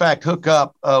in fact hook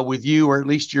up with you, or at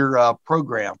least your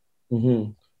program?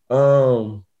 Mm-hmm.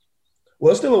 Well,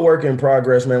 it's still a work in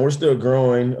progress, man. We're still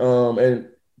growing. And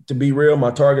to be real, my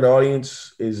target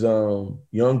audience is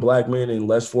young Black men in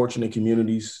less fortunate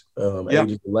communities,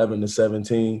 ages 11 to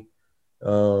 17.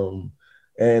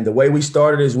 And the way we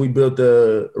started is we built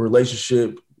a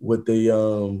relationship with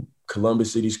the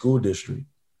Columbus City School District.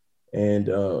 And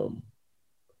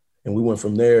we went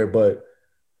from there. But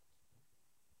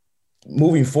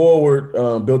moving forward,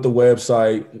 built a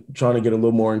website, trying to get a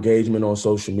little more engagement on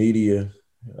social media.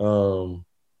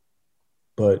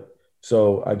 But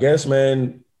so I guess,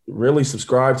 man, really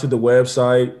subscribe to the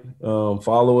website,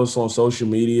 follow us on social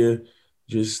media,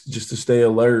 just to stay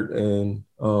alert and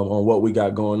on what we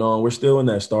got going on. We're still in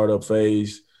that startup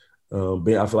phase. I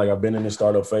feel like I've been in this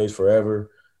startup phase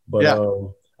forever, but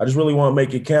I just really want to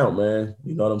make it count, man.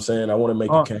 You know what I'm saying? I want to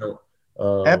make it count.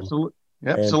 Absolutely.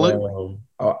 And,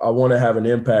 I want to have an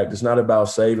impact. It's not about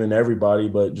saving everybody,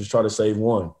 but just try to save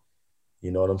one.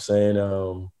 You know what I'm saying?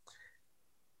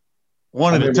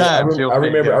 One at a time. I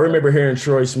remember hearing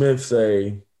Troy Smith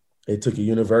say it took a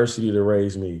university to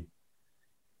raise me,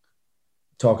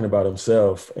 talking about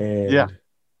himself. And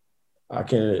I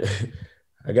got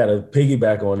to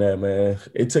piggyback on that, man.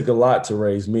 It took a lot to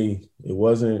raise me. It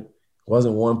wasn't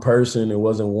one person. It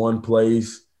wasn't one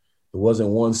place. It wasn't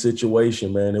one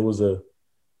situation, man. It was a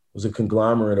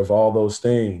conglomerate of all those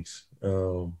things.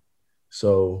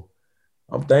 So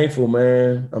I'm thankful,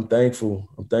 man. I'm thankful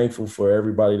for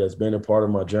everybody that's been a part of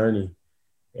my journey.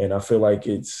 And I feel like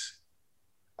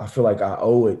I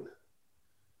owe it.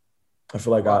 I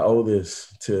feel like I owe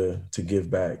this to give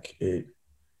back.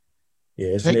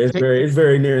 It's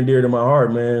very near and dear to my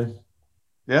heart, man.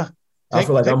 Yeah. I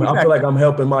feel like I'm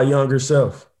helping my younger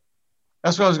self.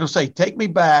 That's what I was going to say. Take me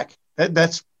back.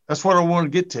 That's what I want to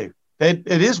get to. It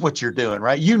is what you're doing,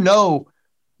 right? You know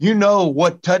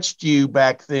what touched you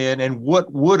back then and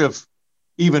what would have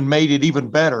even made it even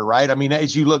better, right? I mean,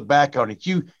 as you look back on it,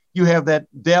 you have that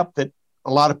depth that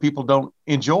a lot of people don't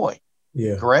enjoy.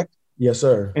 Yeah. Correct? Yes,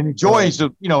 sir. And enjoy is,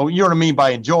 you know what I mean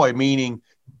by enjoy, meaning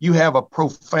you have a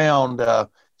profound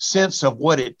sense of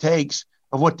what it takes,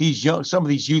 of what some of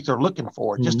these youth are looking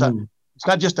for. It's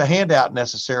not just a handout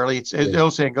necessarily. It's as the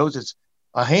old saying goes, it's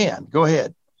a hand. Go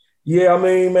ahead. Yeah, I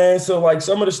mean, man, so like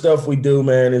some of the stuff we do,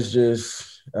 man, is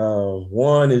just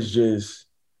one is just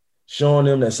showing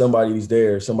them that somebody's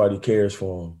there, somebody cares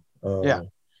for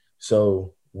them.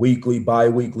 So weekly,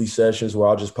 bi-weekly sessions where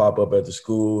I'll just pop up at the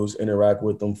schools, interact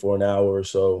with them for an hour or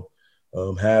so,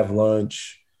 have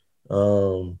lunch.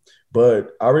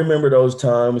 But I remember those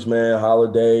times, man,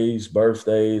 holidays,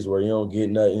 birthdays where you don't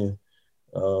get nothing.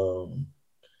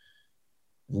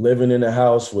 Living in a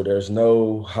house where there's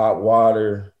no hot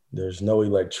water, there's no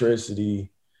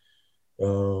electricity.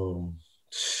 4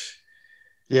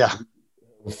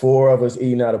 of us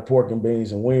eating out of pork and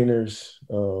beans and wieners.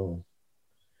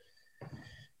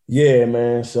 Yeah,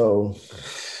 man. So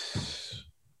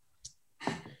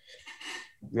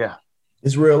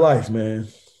it's real life, man.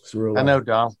 It's real life. I know,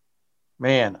 Dom.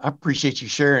 Man, I appreciate you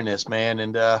sharing this, man.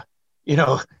 And you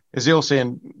know, as the old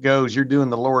saying goes, you're doing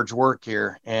the Lord's work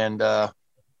here. And I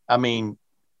mean,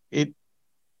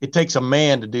 it takes a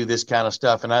man to do this kind of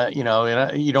stuff. And you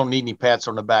don't need any pats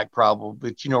on the back probably,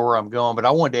 but you know where I'm going. But I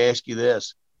wanted to ask you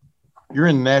this. You're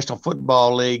in the National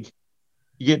Football League.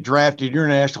 You get drafted, you're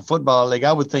in the National Football League.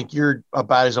 I would think you're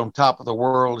about as on top of the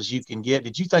world as you can get.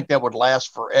 Did you think that would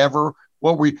last forever?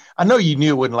 I know you knew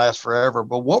it wouldn't last forever,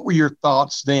 but what were your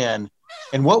thoughts then?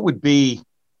 And what would be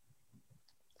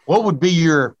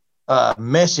your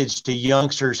message to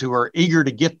youngsters who are eager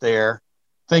to get there,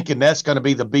 thinking that's going to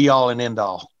be the be all and end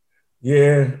all?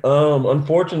 Yeah.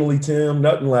 Unfortunately, Tim,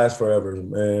 nothing lasts forever,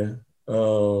 man.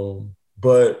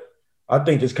 But I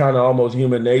think it's kind of almost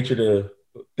human nature to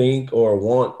think or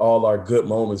want all our good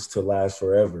moments to last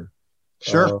forever.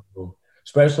 Sure.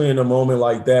 Especially in a moment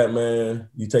like that, man.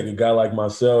 You take a guy like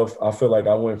myself, I feel like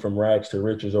I went from rags to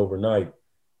riches overnight.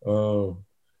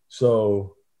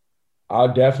 So I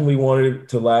definitely wanted it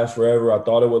to last forever. I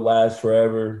thought it would last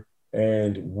forever.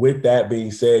 And with that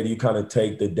being said, you kind of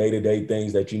take the day-to-day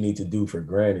things that you need to do for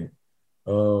granted.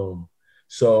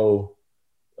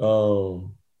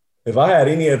 If I had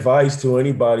any advice to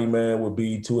anybody, man, would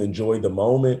be to enjoy the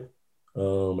moment.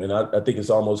 And I think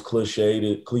it's almost cliche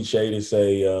to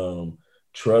say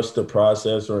trust the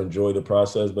process or enjoy the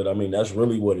process. But, I mean, that's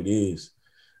really what it is.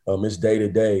 It's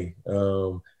day-to-day.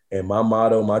 And my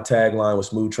motto, my tagline with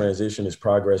Smooth Transition is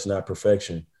progress, not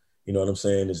perfection. You know what I'm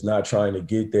saying? It's not trying to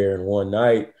get there in one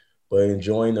night, but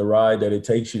enjoying the ride that it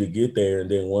takes you to get there.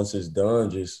 And then once it's done,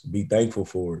 just be thankful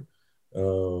for it.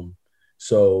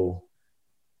 So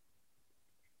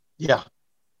yeah,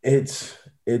 it's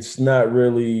not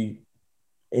really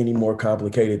any more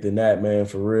complicated than that, man,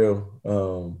 for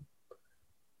real.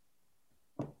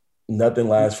 Nothing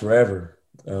lasts forever.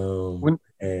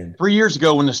 And 4 years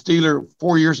ago when the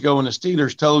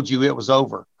Steelers told you it was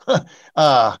over,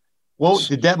 well,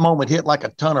 did that moment hit like a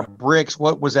ton of bricks?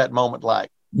 What was that moment like?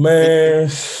 Man,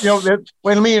 wait,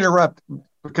 let me interrupt,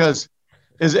 because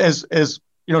as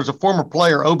you know, as a former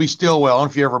player, Obi Stillwell, I don't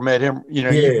know if you ever met him,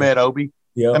 you've met Obi.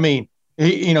 Yeah. I mean,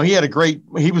 he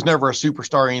was never a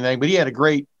superstar or anything, but he had a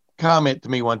great comment to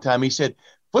me one time. He said,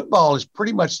 football is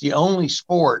pretty much the only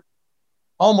sport,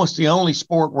 almost the only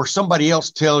sport where somebody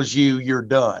else tells you you're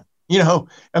done. I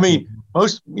mean,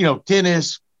 most,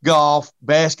 tennis, golf,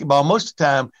 basketball, most of the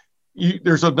time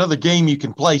there's another game you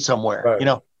can play somewhere.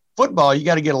 Right. Football, you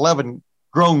got to get 11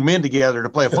 grown men together to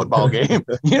play a football game,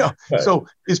 Right. So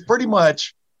it's pretty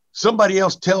much somebody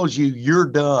else tells you you're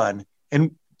done.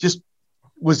 And just,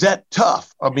 was that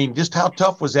tough? I mean, just how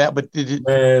tough was that? But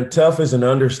man, tough is an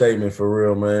understatement for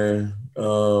real, man.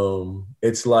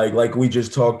 It's like we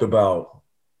just talked about,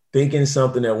 thinking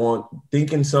something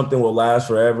will last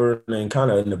forever, and then kind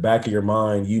of in the back of your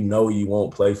mind, you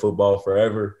won't play football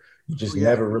forever. You just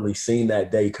never really seen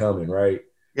that day coming, right?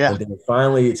 Yeah. And then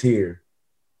finally it's here.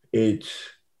 It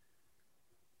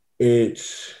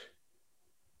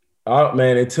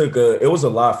was a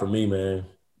lot for me, man,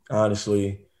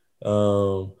 honestly.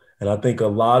 And I think a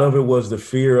lot of it was the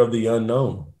fear of the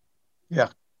unknown. Yeah.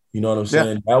 You know what I'm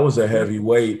saying? Yeah. That was a heavy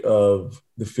weight of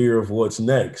the fear of what's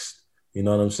next. You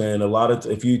know what I'm saying?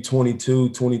 If you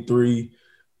 22, 23,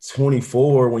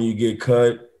 24, when you get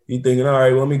cut, you're thinking, all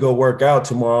right, well, let me go work out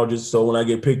tomorrow just so when I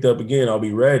get picked up again, I'll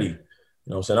be ready. You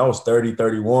know what I'm saying? I was 30,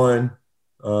 31. It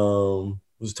was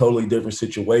a totally different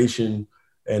situation.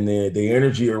 And then the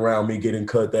energy around me getting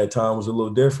cut that time was a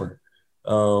little different.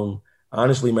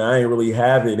 Honestly, man, I ain't really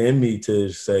have it in me to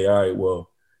say, all right,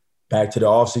 well, back to the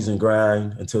offseason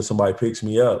grind until somebody picks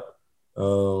me up. I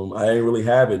ain't really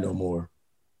have it no more.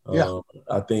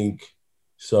 I think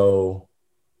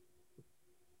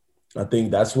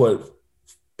that's what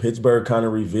Pittsburgh kind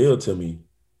of revealed to me.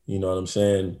 You know what I'm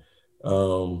saying?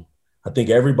 I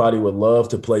think everybody would love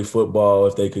to play football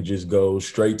if they could just go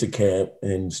straight to camp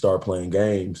and start playing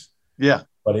games. Yeah.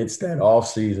 But it's that off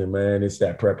season, man. It's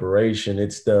that preparation.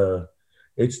 It's the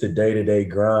day-to-day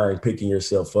grind, picking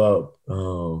yourself up,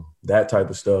 that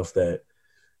type of stuff that,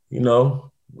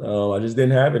 I just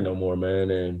didn't have it no more,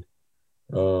 man. And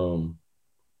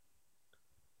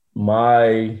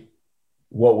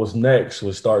what was next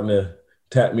was starting to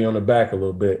tap me on the back a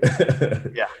little bit.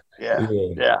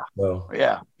 Yeah. So,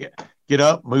 yeah. Get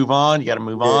up, move on. You got to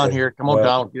move on here. Come on,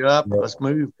 Donald, get up. Let's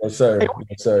move. Yes, sir.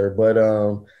 Yes, sir. But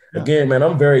again, man,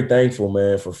 I'm very thankful,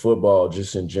 man, for football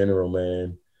just in general,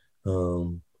 man.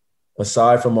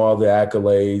 Aside from all the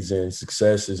accolades and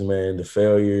successes, man, the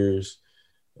failures,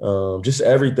 just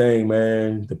everything,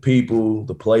 man, the people,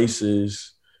 the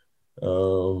places.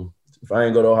 If I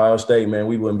ain't go to Ohio State, man,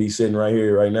 we wouldn't be sitting right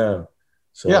here right now.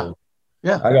 So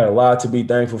yeah. I got a lot to be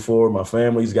thankful for. My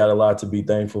family's got a lot to be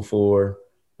thankful for.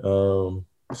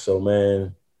 So,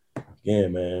 man,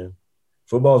 again, man,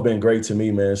 football's been great to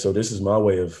me, man. So this is my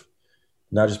way of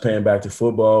not just paying back to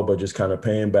football, but just kind of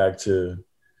paying back to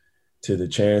the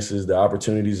chances, the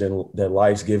opportunities that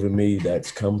life's given me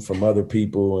that's come from other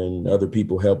people and other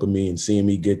people helping me and seeing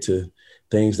me get to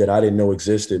things that I didn't know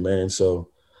existed, man. So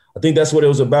I think that's what it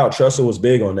was about. Tressel was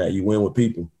big on that. You win with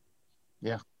people.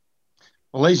 Yeah.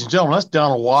 Well, ladies and gentlemen, that's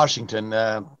Donald Washington,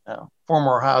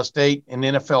 former Ohio State and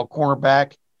NFL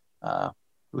cornerback,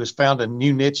 who has found a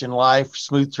new niche in life,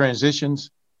 smooth transitions,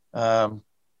 and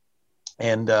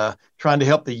trying to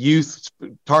help the youth,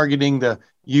 targeting the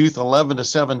youth 11 to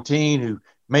 17 who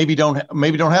maybe don't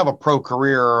have a pro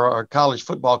career or a college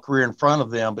football career in front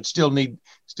of them, but still need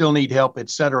help, et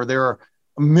cetera. There are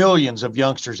millions of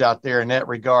youngsters out there in that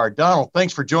regard. Donald,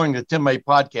 thanks for joining the Tim May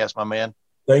podcast, my man.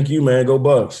 Thank you, man. Go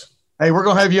Bucks. Hey, we're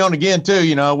going to have you on again too.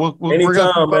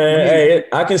 Anytime, man. Hey,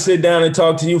 I can sit down and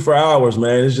talk to you for hours,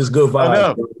 man. It's just good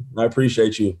vibes. I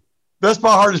appreciate you. That's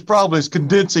my hardest problem is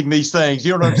condensing these things.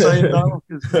 You know what I'm saying, Donald?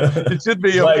 It should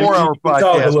be a 4-hour podcast.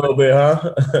 Talk a little bit,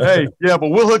 huh? Hey, yeah, but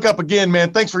we'll hook up again,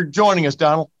 man. Thanks for joining us,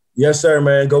 Donald. Yes, sir,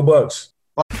 man. Go Bucks.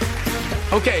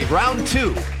 Okay, round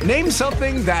 2. Name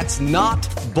something that's not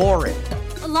boring.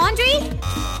 A laundry?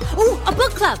 Ooh, a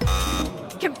book club.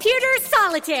 Computer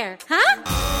solitaire, huh?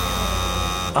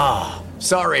 Ah,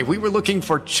 sorry. We were looking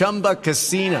for Chumba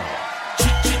Casino.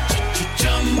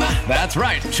 That's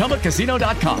right.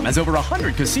 ChumbaCasino.com has over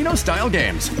 100 casino-style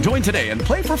games. Join today and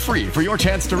play for free for your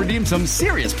chance to redeem some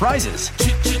serious prizes.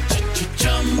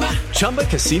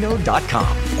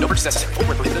 ChumbaCasino.com. No purchase necessary. Void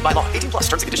where prohibited by law. 18 plus.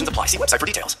 Terms and conditions apply. See website for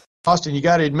details. Austin, you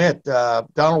got to admit,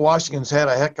 Donald Washington's had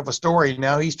a heck of a story.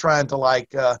 Now he's trying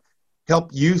to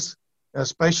help youth,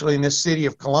 especially in this city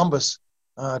of Columbus,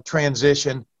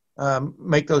 transition,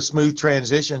 make those smooth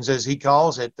transitions, as he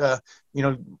calls it.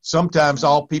 Sometimes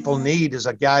all people need is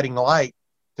a guiding light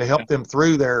to help them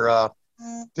through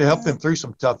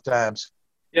some tough times.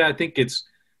 Yeah, I think it's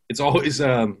always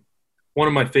one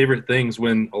of my favorite things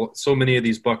when so many of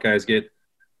these Buckeyes get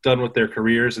done with their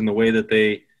careers and the way that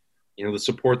they, the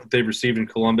support that they've received in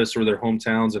Columbus or their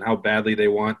hometowns and how badly they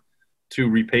want to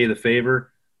repay the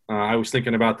favor. I was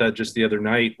thinking about that just the other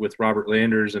night with Robert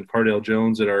Landers and Cardale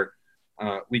Jones at our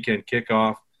weekend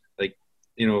kickoff.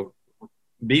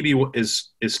 BB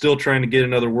is still trying to get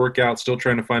another workout, still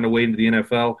trying to find a way into the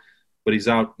NFL, but he's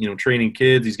out, training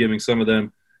kids. He's giving some of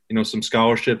them, some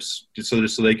scholarships just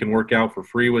so they can work out for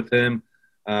free with him.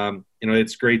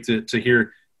 It's great to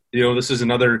hear, this is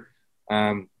another,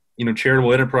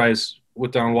 charitable enterprise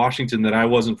with Donald Washington that I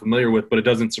wasn't familiar with, but it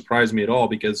doesn't surprise me at all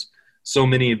because so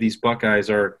many of these Buckeyes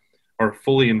are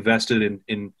fully invested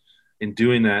in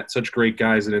doing that. Such great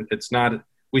guys. And it's not,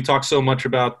 we talk so much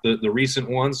about the recent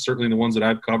ones, certainly the ones that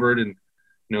I've covered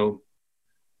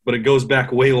but it goes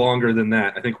back way longer than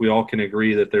that. I think we all can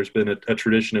agree that there's been a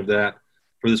tradition of that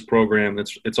for this program.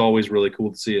 It's always really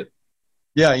cool to see it.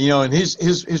 Yeah. And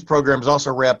his program is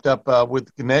also wrapped up with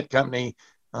the Gannett Company,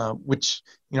 which,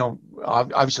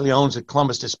 obviously owns the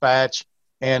Columbus Dispatch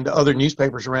and other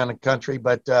newspapers around the country.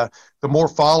 But the more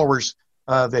followers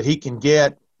that he can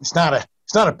get, it's not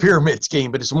a pyramid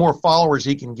scheme, but it's more followers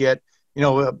he can get.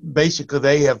 Basically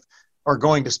they are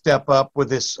going to step up with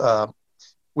this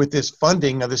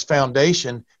funding of this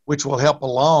foundation, which will help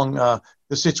along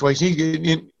the situation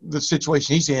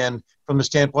he's in from the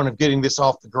standpoint of getting this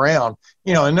off the ground.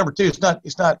 And number two,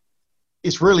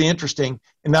 it's really interesting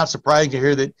and not surprising to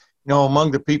hear that,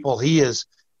 among the people he has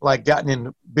gotten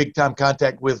in big time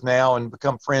contact with now and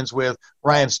become friends with,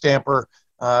 Ryan Stamper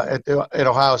at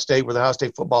Ohio State with the Ohio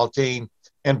State football team,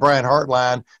 and Brian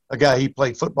Hartline, a guy he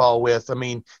played football with. I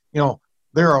mean,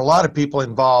 there are a lot of people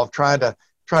involved trying to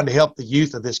help the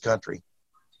youth of this country.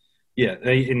 Yeah,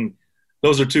 and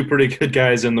those are two pretty good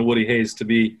guys in the Woody Hayes to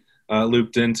be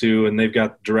looped into, and they've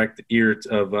got direct ear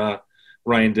of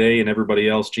Ryan Day and everybody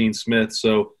else, Gene Smith.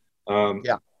 So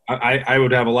I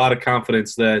would have a lot of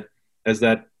confidence that as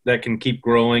that can keep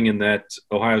growing and that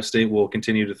Ohio State will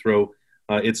continue to throw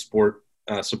its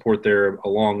support there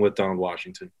along with Donald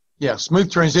Washington. Yeah,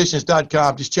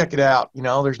 smoothtransitions.com. Just check it out.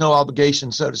 There's no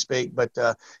obligation, so to speak, but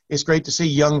it's great to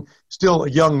see still a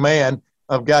young man,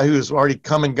 a guy who has already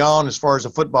come and gone as far as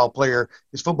a football player,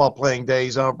 his football playing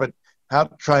days are, but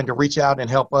out trying to reach out and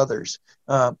help others.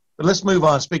 But let's move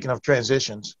on. Speaking of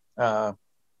transitions,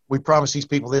 we promised these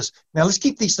people this. Now let's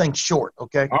keep these things short,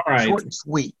 okay? All right. Short and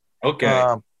sweet.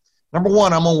 Okay. Number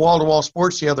one, I'm on Wall to Wall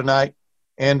Sports the other night,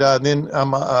 and then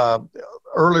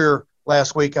earlier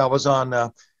last week I was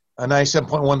on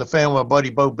 97.1 The Fan with my buddy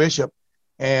Bo Bishop,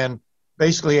 and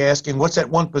basically asking what's that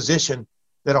one position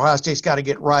that Ohio State's got to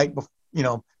get right,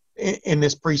 in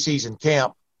this preseason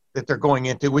camp that they're going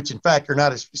into, which in fact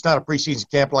it's not a preseason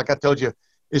camp. Like I told you,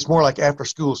 it's more like after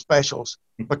school specials,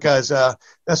 because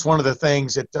that's one of the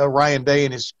things that Ryan Day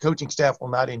and his coaching staff will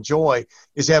not enjoy,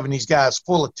 is having these guys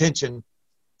full attention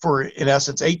for, in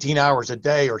essence, 18 hours a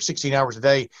day or 16 hours a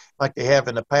day like they have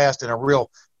in the past in a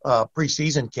real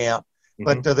preseason camp.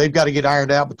 But they've got to get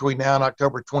ironed out between now and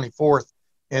October 24th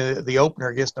in the opener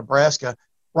against Nebraska.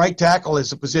 Right tackle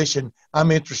is a position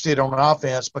I'm interested on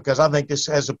offense, because I think this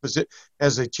has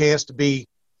a chance to be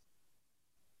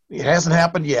 – it hasn't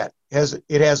happened yet.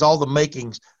 It has all the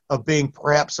makings of being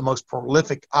perhaps the most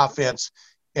prolific offense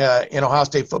in Ohio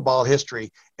State football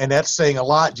history. And that's saying a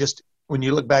lot just when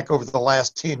you look back over the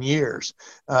last 10 years.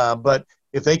 But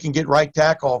if they can get right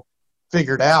tackle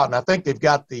figured out, and I think they've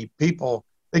got the people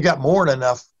 – they got more than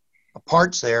enough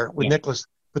parts there with Nicholas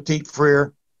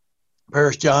Petit-Frere,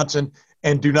 Paris Johnson,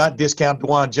 and do not discount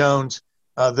DeJuan Jones,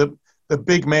 the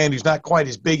big man who's not quite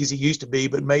as big as he used to be,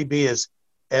 but may be as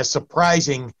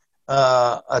surprising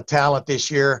a talent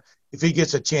this year. If he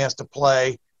gets a chance to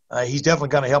play, he's definitely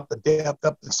going to help the depth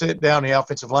up and sit down the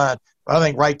offensive line. But I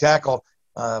think right tackle,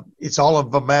 it's all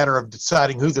of a matter of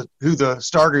deciding who the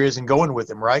starter is and going with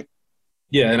him, right?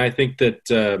 Yeah, and I think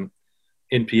that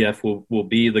NPF will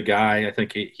be the guy. I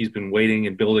think he's been waiting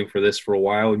and building for this for a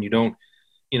while, and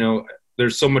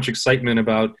there's so much excitement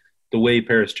about the way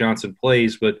Paris Johnson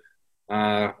plays, but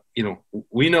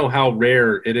we know how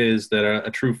rare it is that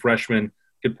a true freshman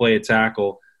could play a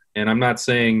tackle. And I'm not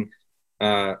saying,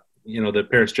 that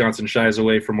Paris Johnson shies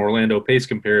away from Orlando Pace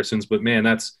comparisons, but man,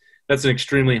 that's an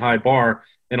extremely high bar.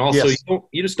 And also, yes.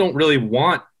 you just don't really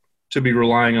want to be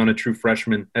relying on a true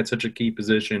freshman at such a key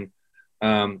position.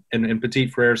 And Petit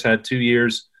Frere's had 2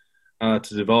 years to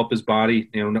develop his body.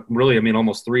 Really,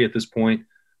 almost 3 at this point.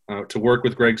 To work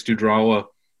with Greg Studrawa,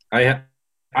 I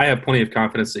have plenty of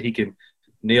confidence that he can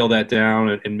nail that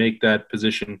down and make that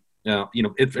position.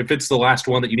 If it's the last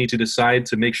one that you need to decide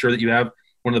to make sure that you have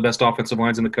one of the best offensive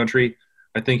lines in the country,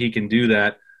 I think he can do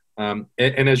that. And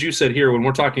as you said here, when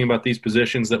we're talking about these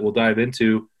positions that we'll dive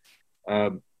into,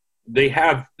 they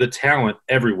have the talent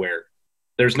everywhere.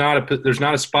 There's not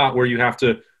a spot where you have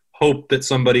to hope that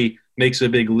somebody makes a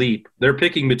big leap. They're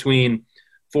picking between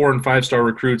 4- and 5-star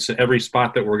recruits at every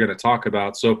spot that we're going to talk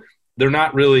about. So they're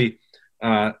not really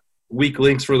weak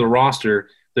links for the roster.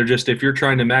 They're just, if you're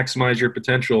trying to maximize your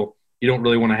potential, you don't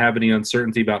really want to have any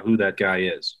uncertainty about who that guy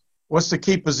is. What's the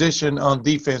key position on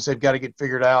defense they've got to get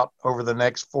figured out over the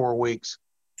next 4 weeks?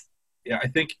 Yeah, I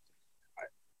think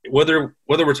whether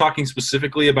we're talking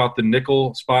specifically about the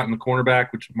nickel spot in the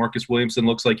cornerback, which Marcus Williamson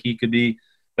looks like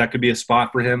that could be a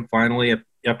spot for him finally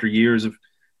after years of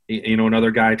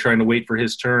another guy trying to wait for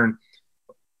his turn.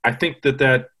 I think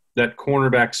that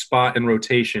cornerback spot and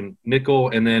rotation, nickel,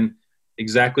 and then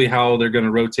exactly how they're going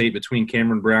to rotate between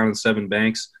Cameron Brown and Sevyn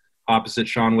Banks opposite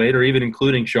Shaun Wade, or even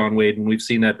including Shaun Wade, and we've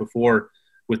seen that before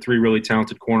with 3 really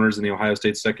talented corners in the Ohio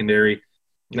State secondary.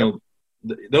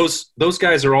 Those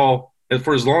guys are all,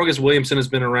 for as long as Williamson has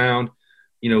been around,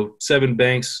 Sevyn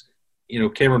Banks,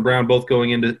 Cameron Brown, both going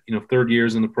into third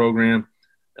years in the program,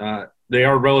 they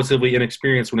are relatively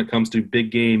inexperienced when it comes to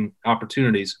big game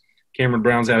opportunities. Cameron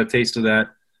Brown's had a taste of that,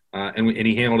 and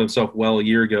he handled himself well a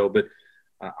year ago. But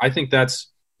I think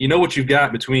that's what you've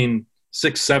got between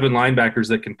 6-7 linebackers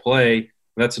that can play.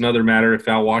 That's another matter if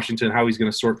Al Washington, how he's going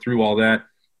to sort through all that.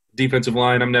 Defensive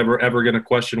line, I'm never, ever going to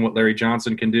question what Larry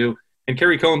Johnson can do. And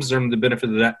Kerry Combs has earned the benefit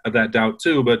of that doubt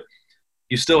too, but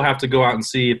you still have to go out and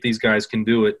see if these guys can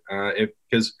do it.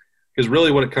 Because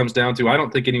really what it comes down to, I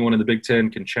don't think anyone in the Big Ten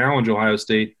can challenge Ohio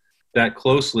State that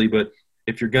closely, but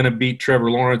if you're going to beat Trevor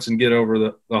Lawrence and get over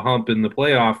the hump in the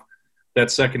playoff,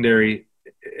 that secondary,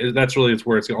 that's really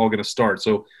where it's all going to start.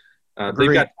 So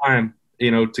they've got time,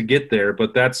 to get there,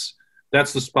 but that's the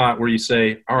spot where you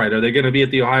say, all right, are they going to be at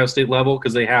the Ohio State level?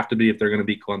 Because they have to be if they're going to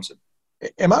beat Clemson.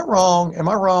 Am I wrong? Am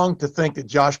I wrong to think that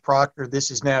Josh Proctor, this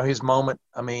is now his moment?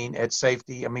 At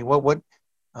safety. I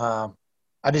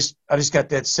just got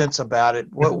that sense about it.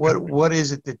 What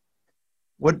is it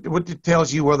that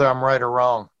tells you whether I'm right or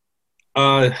wrong?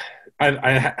 I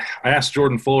asked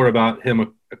Jordan Fuller about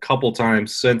him a couple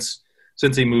times since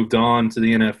he moved on to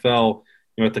the NFL.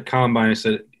 At the combine, I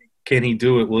said, "Can he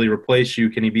do it? Will he replace you?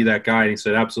 Can he be that guy?" And he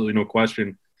said, "Absolutely, no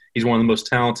question. He's one of the most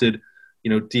talented,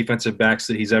 defensive backs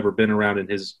that he's ever been around in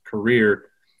his career."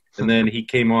 And then he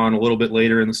came on a little bit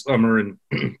later in the summer and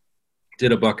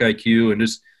did a Buck IQ and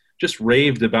just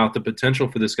raved about the potential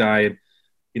for this guy.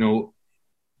 And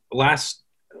last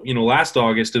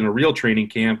August in a real training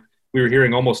camp, we were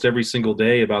hearing almost every single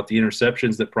day about the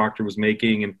interceptions that Proctor was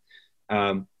making,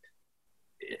 and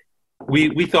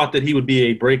we thought that he would be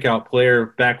a breakout player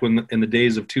back in the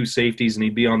days of 2 safeties and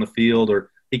he'd be on the field,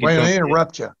 or he could. Wait, I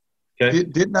interrupt you. Okay.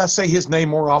 Didn't I say his name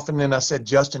more often than I said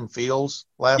Justin Fields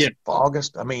last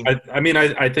August? I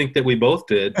think that we both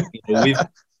did.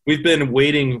 We've been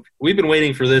waiting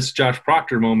for this Josh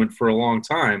Proctor moment for a long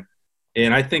time,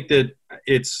 and I think that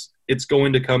it's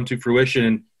going to come to fruition.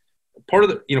 And part of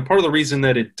the reason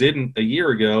that it didn't a year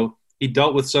ago, he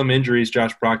dealt with some injuries,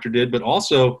 Josh Proctor did, but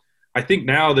also I think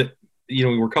now that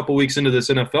we're a couple weeks into this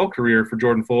NFL career for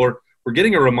Jordan Fuller, we're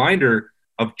getting a reminder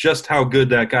of just how good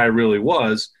that guy really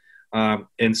was,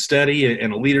 and steady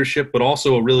and a leadership, but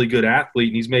also a really good athlete.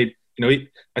 And he's made,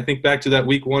 I think back to that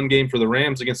Week 1 game for the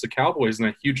Rams against the Cowboys and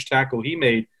that huge tackle he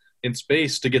made in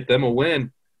space to get them a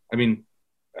win.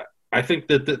 I think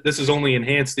that this has only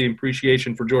enhanced the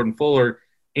appreciation for Jordan Fuller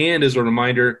and is a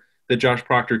reminder that Josh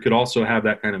Proctor could also have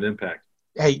that kind of impact.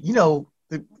 Hey,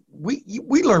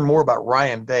 we learn more about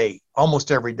Ryan Day almost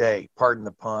every day, pardon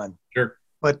the pun. Sure.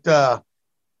 But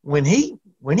when he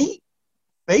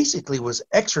basically was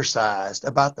exercised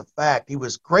about the fact he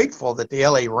was grateful that the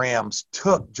LA Rams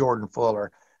took Jordan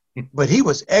Fuller, but he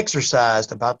was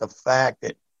exercised about the fact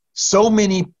that so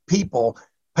many people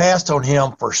passed on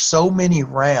him for so many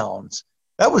rounds.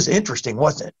 That was interesting,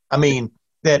 wasn't it?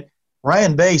 That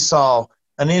Ryan Day saw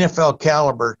an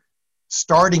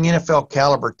starting NFL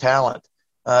caliber talent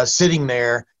sitting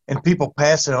there and people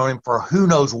passing on him for who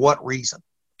knows what reason.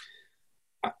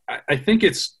 I think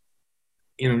it's,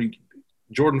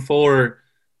 Jordan Fuller,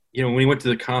 when he went to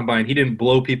the combine, he didn't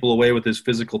blow people away with his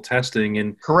physical testing.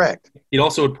 And correct. He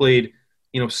also had played,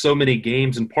 so many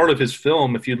games. And part of his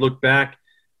film, if you look back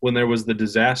when there was the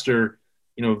disaster,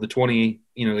 of the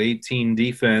 2018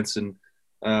 defense, and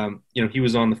he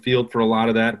was on the field for a lot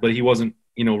of that, but he wasn't,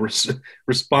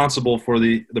 responsible for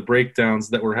the breakdowns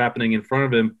that were happening in front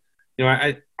of him.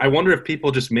 I wonder if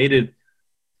people just made it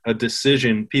a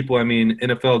decision.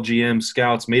 NFL GM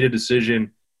scouts made a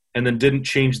decision and then didn't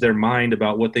change their mind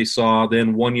about what they saw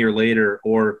then 1 year later,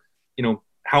 or,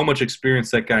 how much experience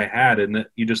that guy had, and that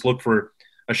you just look for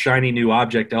a shiny new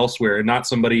object elsewhere and not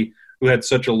somebody who had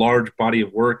such a large body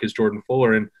of work as Jordan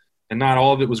Fuller. And not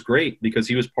all of it was great, because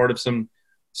he was part of some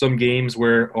games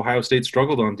where Ohio State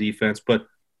struggled on defense, but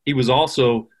he was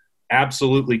also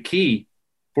absolutely key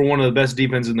for one of the best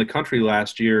defenses in the country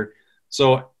last year.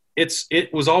 So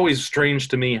it was always strange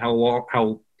to me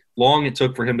how long it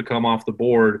took for him to come off the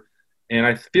board. And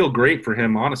I feel great for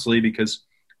him, honestly, because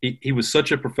he was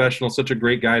such a professional, such a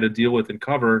great guy to deal with and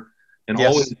cover, and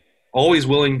yes. always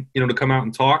willing, to come out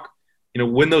and talk.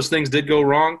 When those things did go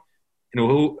wrong,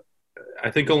 I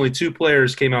think only 2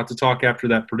 players came out to talk after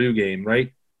that Purdue game,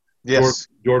 right? Yes.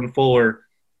 Jordan Fuller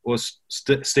was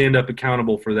stand up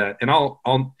accountable for that. And I'll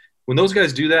when those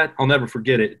guys do that, I'll never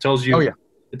forget it. It tells you,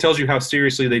 It tells you how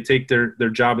seriously they take their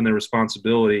job and their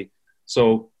responsibility.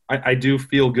 So I do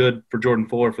feel good for Jordan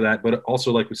Fuller for that. But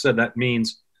also, like we said, that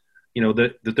means,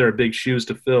 that there are big shoes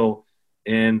to fill.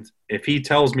 And if he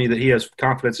tells me that he has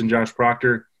confidence in Josh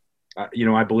Proctor,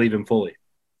 I believe him fully.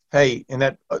 Hey, in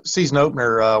that season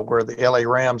opener where the LA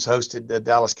Rams hosted the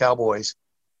Dallas Cowboys,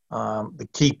 the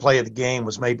key play of the game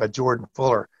was made by Jordan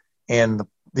Fuller. And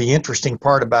the interesting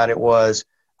part about it was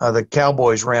the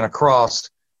Cowboys ran across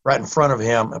right in front of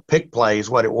him. A pick play is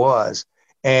what it was.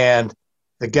 And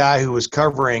the guy who was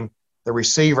covering the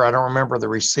receiver, I don't remember the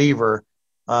receiver,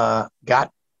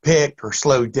 got picked or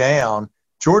slowed down.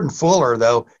 Jordan Fuller,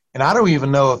 though, and I don't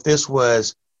even know if this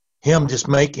was him just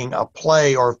making a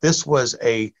play or if this was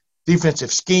a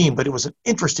defensive scheme, but it was an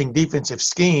interesting defensive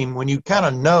scheme. When you kind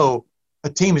of know a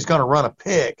team is going to run a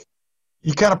pick,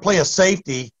 you kind of play a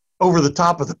safety over the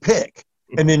top of the pick.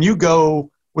 And then you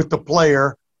go with the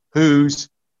player whose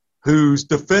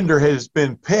defender has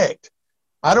been picked.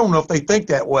 I don't know if they think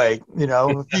that way,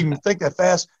 if you can think that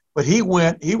fast, but he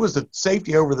was the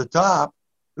safety over the top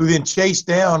who then chased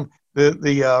down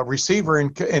the receiver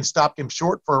and stopped him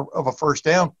short of a first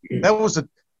down. That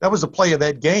was a play of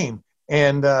that game.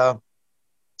 And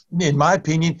in my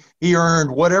opinion, he earned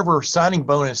whatever signing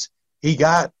bonus he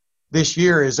got this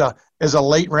year as a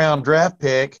late round draft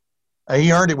pick.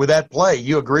 He earned it with that play.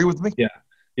 You agree with me? Yeah.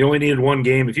 You only needed one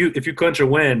game. If you clinch a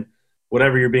win,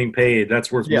 whatever you're being paid,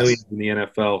 that's worth millions in the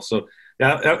NFL. So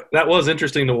that was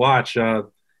interesting to watch.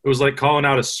 It was like calling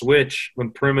out a switch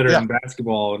when perimeter in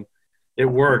basketball, and it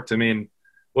worked.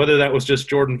 Whether that was just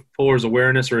Jordan Fuller's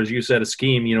awareness or, as you said, a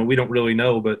scheme, we don't really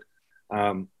know. But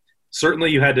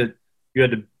certainly you had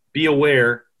to be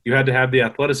aware. You had to have the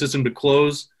athleticism to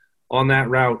close on that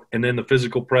route, and then the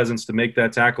physical presence to make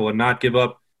that tackle and not give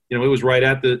up. It was right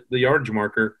at the yardage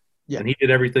marker, and he did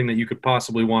everything that you could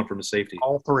possibly want from a safety.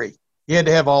 All 3. He had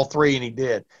to have all 3, and he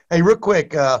did. Hey, real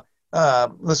quick,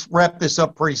 let's wrap this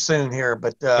up pretty soon here,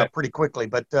 but pretty quickly.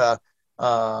 But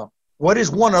what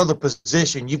is one other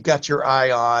position you've got your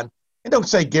eye on? And don't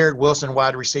say Garrett Wilson,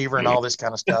 wide receiver, and all this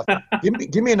kind of stuff.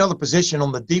 Give me another position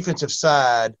on the defensive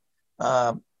side.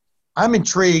 I'm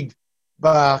intrigued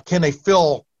by can they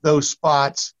fill those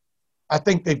spots. I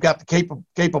think they've got the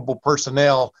capable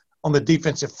personnel on the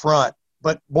defensive front.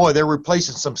 But, boy, they're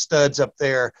replacing some studs up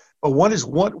there. But what is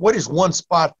one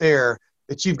spot there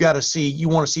that you've got to see? You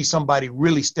want to see somebody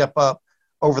really step up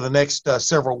over the next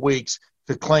several weeks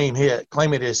to claim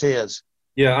it as his.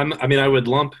 Yeah, I would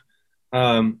lump,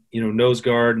 nose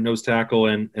guard, nose tackle,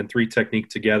 and 3 technique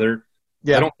together.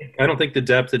 Yeah, I don't think the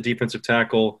depth at defensive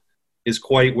tackle is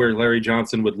quite where Larry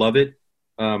Johnson would love it,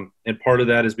 and part of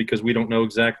that is because we don't know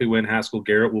exactly when Haskell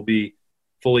Garrett will be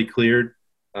fully cleared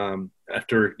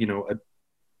after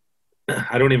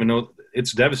I don't even know.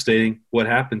 It's devastating what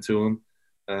happened to him,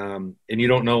 and you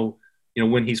don't know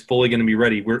when he's fully going to be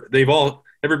ready.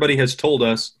 Everybody has told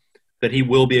us that he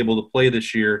will be able to play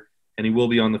this year and he will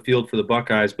be on the field for the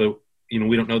Buckeyes, but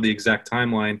we don't know the exact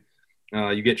timeline.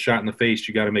 You get shot in the face,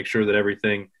 you got to make sure that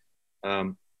everything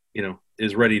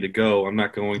is ready to go. I'm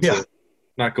not going to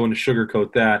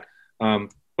sugarcoat that.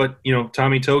 But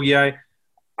Tommy Togiai,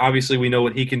 obviously we know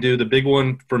what he can do. The big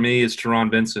one for me is Teron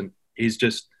Vincent. He was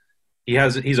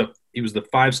the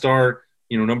 5-star,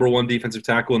 number 1 defensive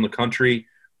tackle in the country.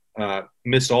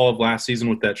 missed all of last season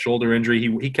with that shoulder injury.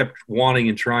 He kept wanting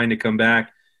and trying to come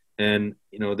back, and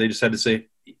they just had to say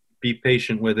be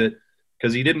patient with it,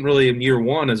 because he didn't really in year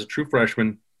one as a true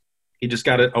freshman. He just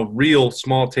got a real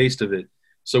small taste of it.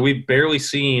 So we've barely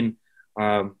seen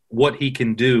what he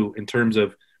can do in terms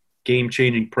of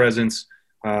game-changing presence.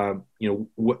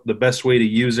 What the best way to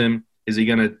use him. Is he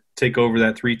going to take over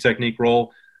that 3 technique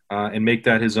role and make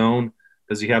that his own?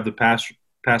 Does he have the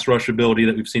pass rush ability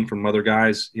that we've seen from other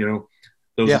guys?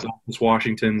 Those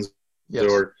Washingtons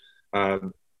or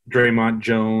Draymond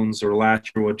Jones or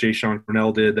last year what Jayshon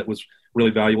Cornell did that was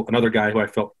really valuable. Another guy who I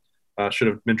felt should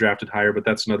have been drafted higher, but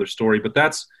that's another story. But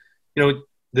that's,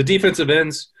 the defensive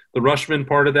ends, the rushman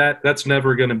part of that's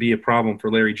never going to be a problem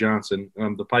for Larry Johnson.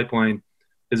 The pipeline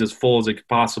is as full as it could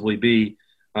possibly be,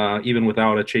 even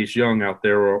without a Chase Young out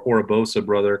there or a Bosa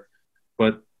brother.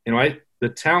 But, the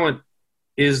talent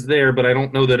is there, but I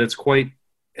don't know that it's quite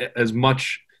as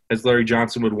much as Larry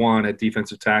Johnson would want at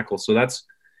defensive tackle. So that's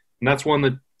one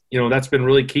that, that's been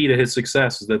really key to his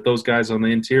success, is that those guys on the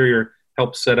interior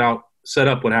help set up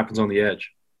what happens on the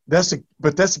edge. That's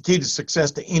the key to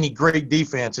success to any great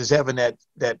defense, is having that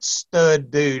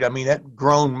stud dude. I mean, that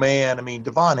grown man. I mean,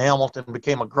 Devon Hamilton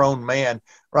became a grown man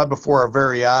right before our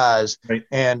very eyes. Right.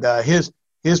 And his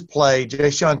play,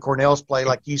 Jayshon Cornell's play,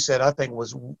 like you said, I think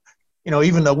was,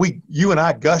 even though you and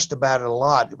I gushed about it a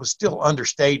lot, it was still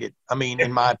understated. I mean,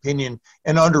 in my opinion,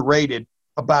 and underrated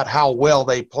about how well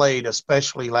they played,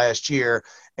 especially last year,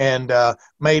 and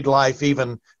made life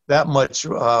even that much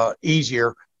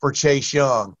easier for Chase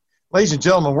Young. Ladies and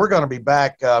gentlemen, we're going to be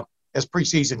back as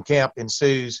preseason camp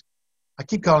ensues. I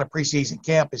keep calling it preseason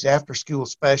camp. It's after-school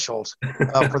specials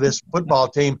for this football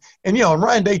team. And, and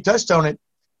Ryan Day touched on it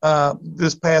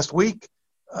this past week,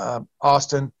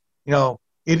 Austin.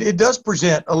 It does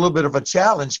present a little bit of a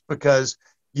challenge, because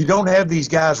you don't have these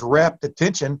guys wrapped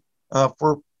attention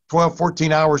for 12,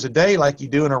 14 hours a day like you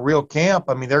do in a real camp.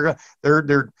 I mean, they're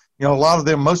a lot of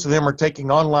them, most of them are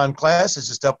taking online classes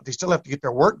and stuff, but they still have to get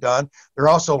their work done. They're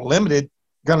also going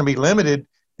to be limited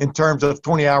in terms of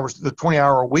 20 hours, the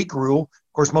 20-hour-a-week rule.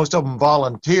 Of course, most of them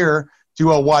volunteer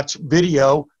to watch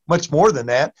video, much more than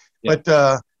that.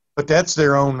 Yeah. But that's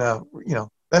their own,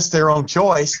 that's their own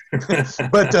choice.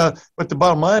 But the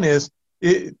bottom line is,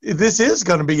 this is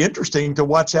going to be interesting to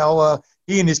watch how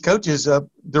he and his coaches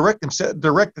direct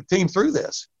the team through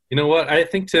this. You know what? I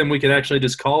think, Tim, we could actually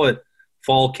just call it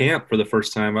fall camp for the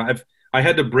first time. I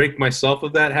had to break myself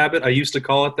of that habit. I used to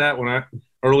call it that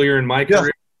earlier in my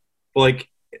career. Like,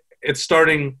 it's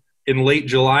starting in late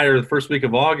July or the first week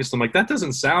of August. I'm like, that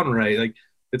doesn't sound right. Like,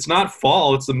 it's not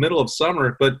fall, it's the middle of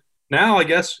summer. But now I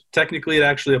guess technically it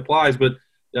actually applies. But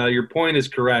your point is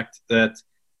correct that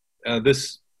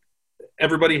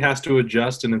everybody has to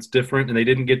adjust, and it's different, and they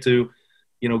didn't get to,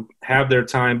 have their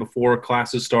time before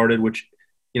classes started, which,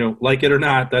 like it or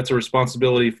not, that's a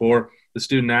responsibility for the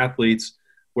student athletes,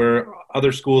 where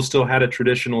other schools still had a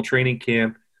traditional training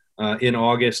camp in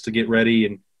August to get ready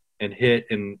and hit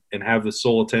and have the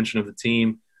sole attention of the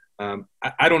team.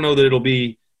 I don't know that it'll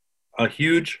be a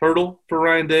huge hurdle for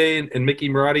Ryan Day and Mickey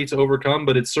Marotti to overcome,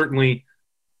 but it's certainly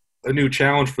a new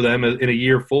challenge for them in a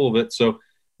year full of it. So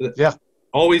it's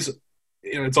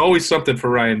always something for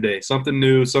Ryan Day, something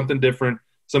new, something different,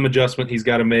 some adjustment he's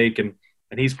got to make. And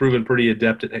he's proven pretty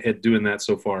adept at doing that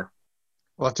so far.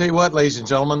 Well, I'll tell you what, ladies and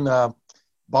gentlemen,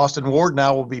 Boston Ward and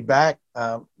I will be back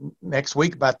next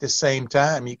week about this same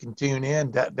time. You can tune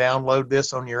in, download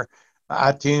this on your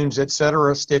iTunes,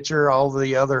 etc., Stitcher, all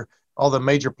the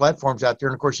major platforms out there.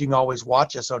 And, of course, you can always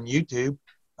watch us on YouTube.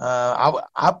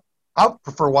 I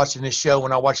prefer watching this show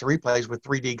when I watch the replays with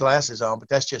 3D glasses on, but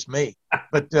that's just me.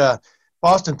 But,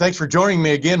 Boston, thanks for joining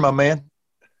me again, my man.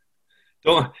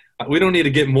 We don't need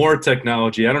to get more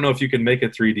technology. I don't know if you can make a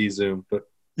 3D Zoom, but.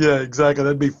 Yeah, exactly.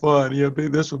 That'd be fun.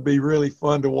 This would be really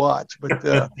fun to watch. But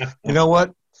you know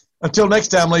what? Until next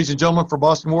time, ladies and gentlemen, for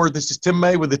Boston Ward, this is Tim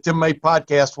May with the Tim May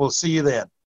Podcast. We'll see you then.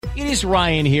 It is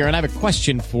Ryan here, and I have a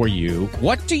question for you.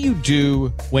 What do you do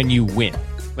when you win?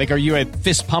 Like, are you a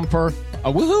fist pumper,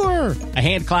 a woohooer, a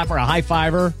hand clapper, a high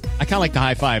fiver? I kind of like the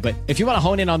high five, but if you want to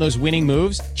hone in on those winning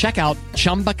moves, check out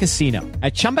Chumba Casino.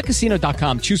 At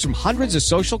ChumbaCasino.com, choose from hundreds of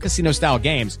social casino-style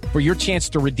games for your chance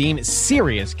to redeem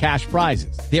serious cash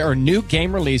prizes. There are new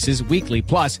game releases weekly,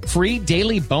 plus free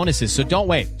daily bonuses, so don't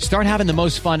wait. Start having the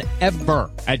most fun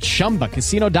ever at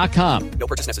ChumbaCasino.com. No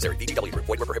purchase necessary. VGW Group.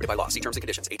 Void where prohibited by law. See terms and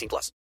conditions. 18+.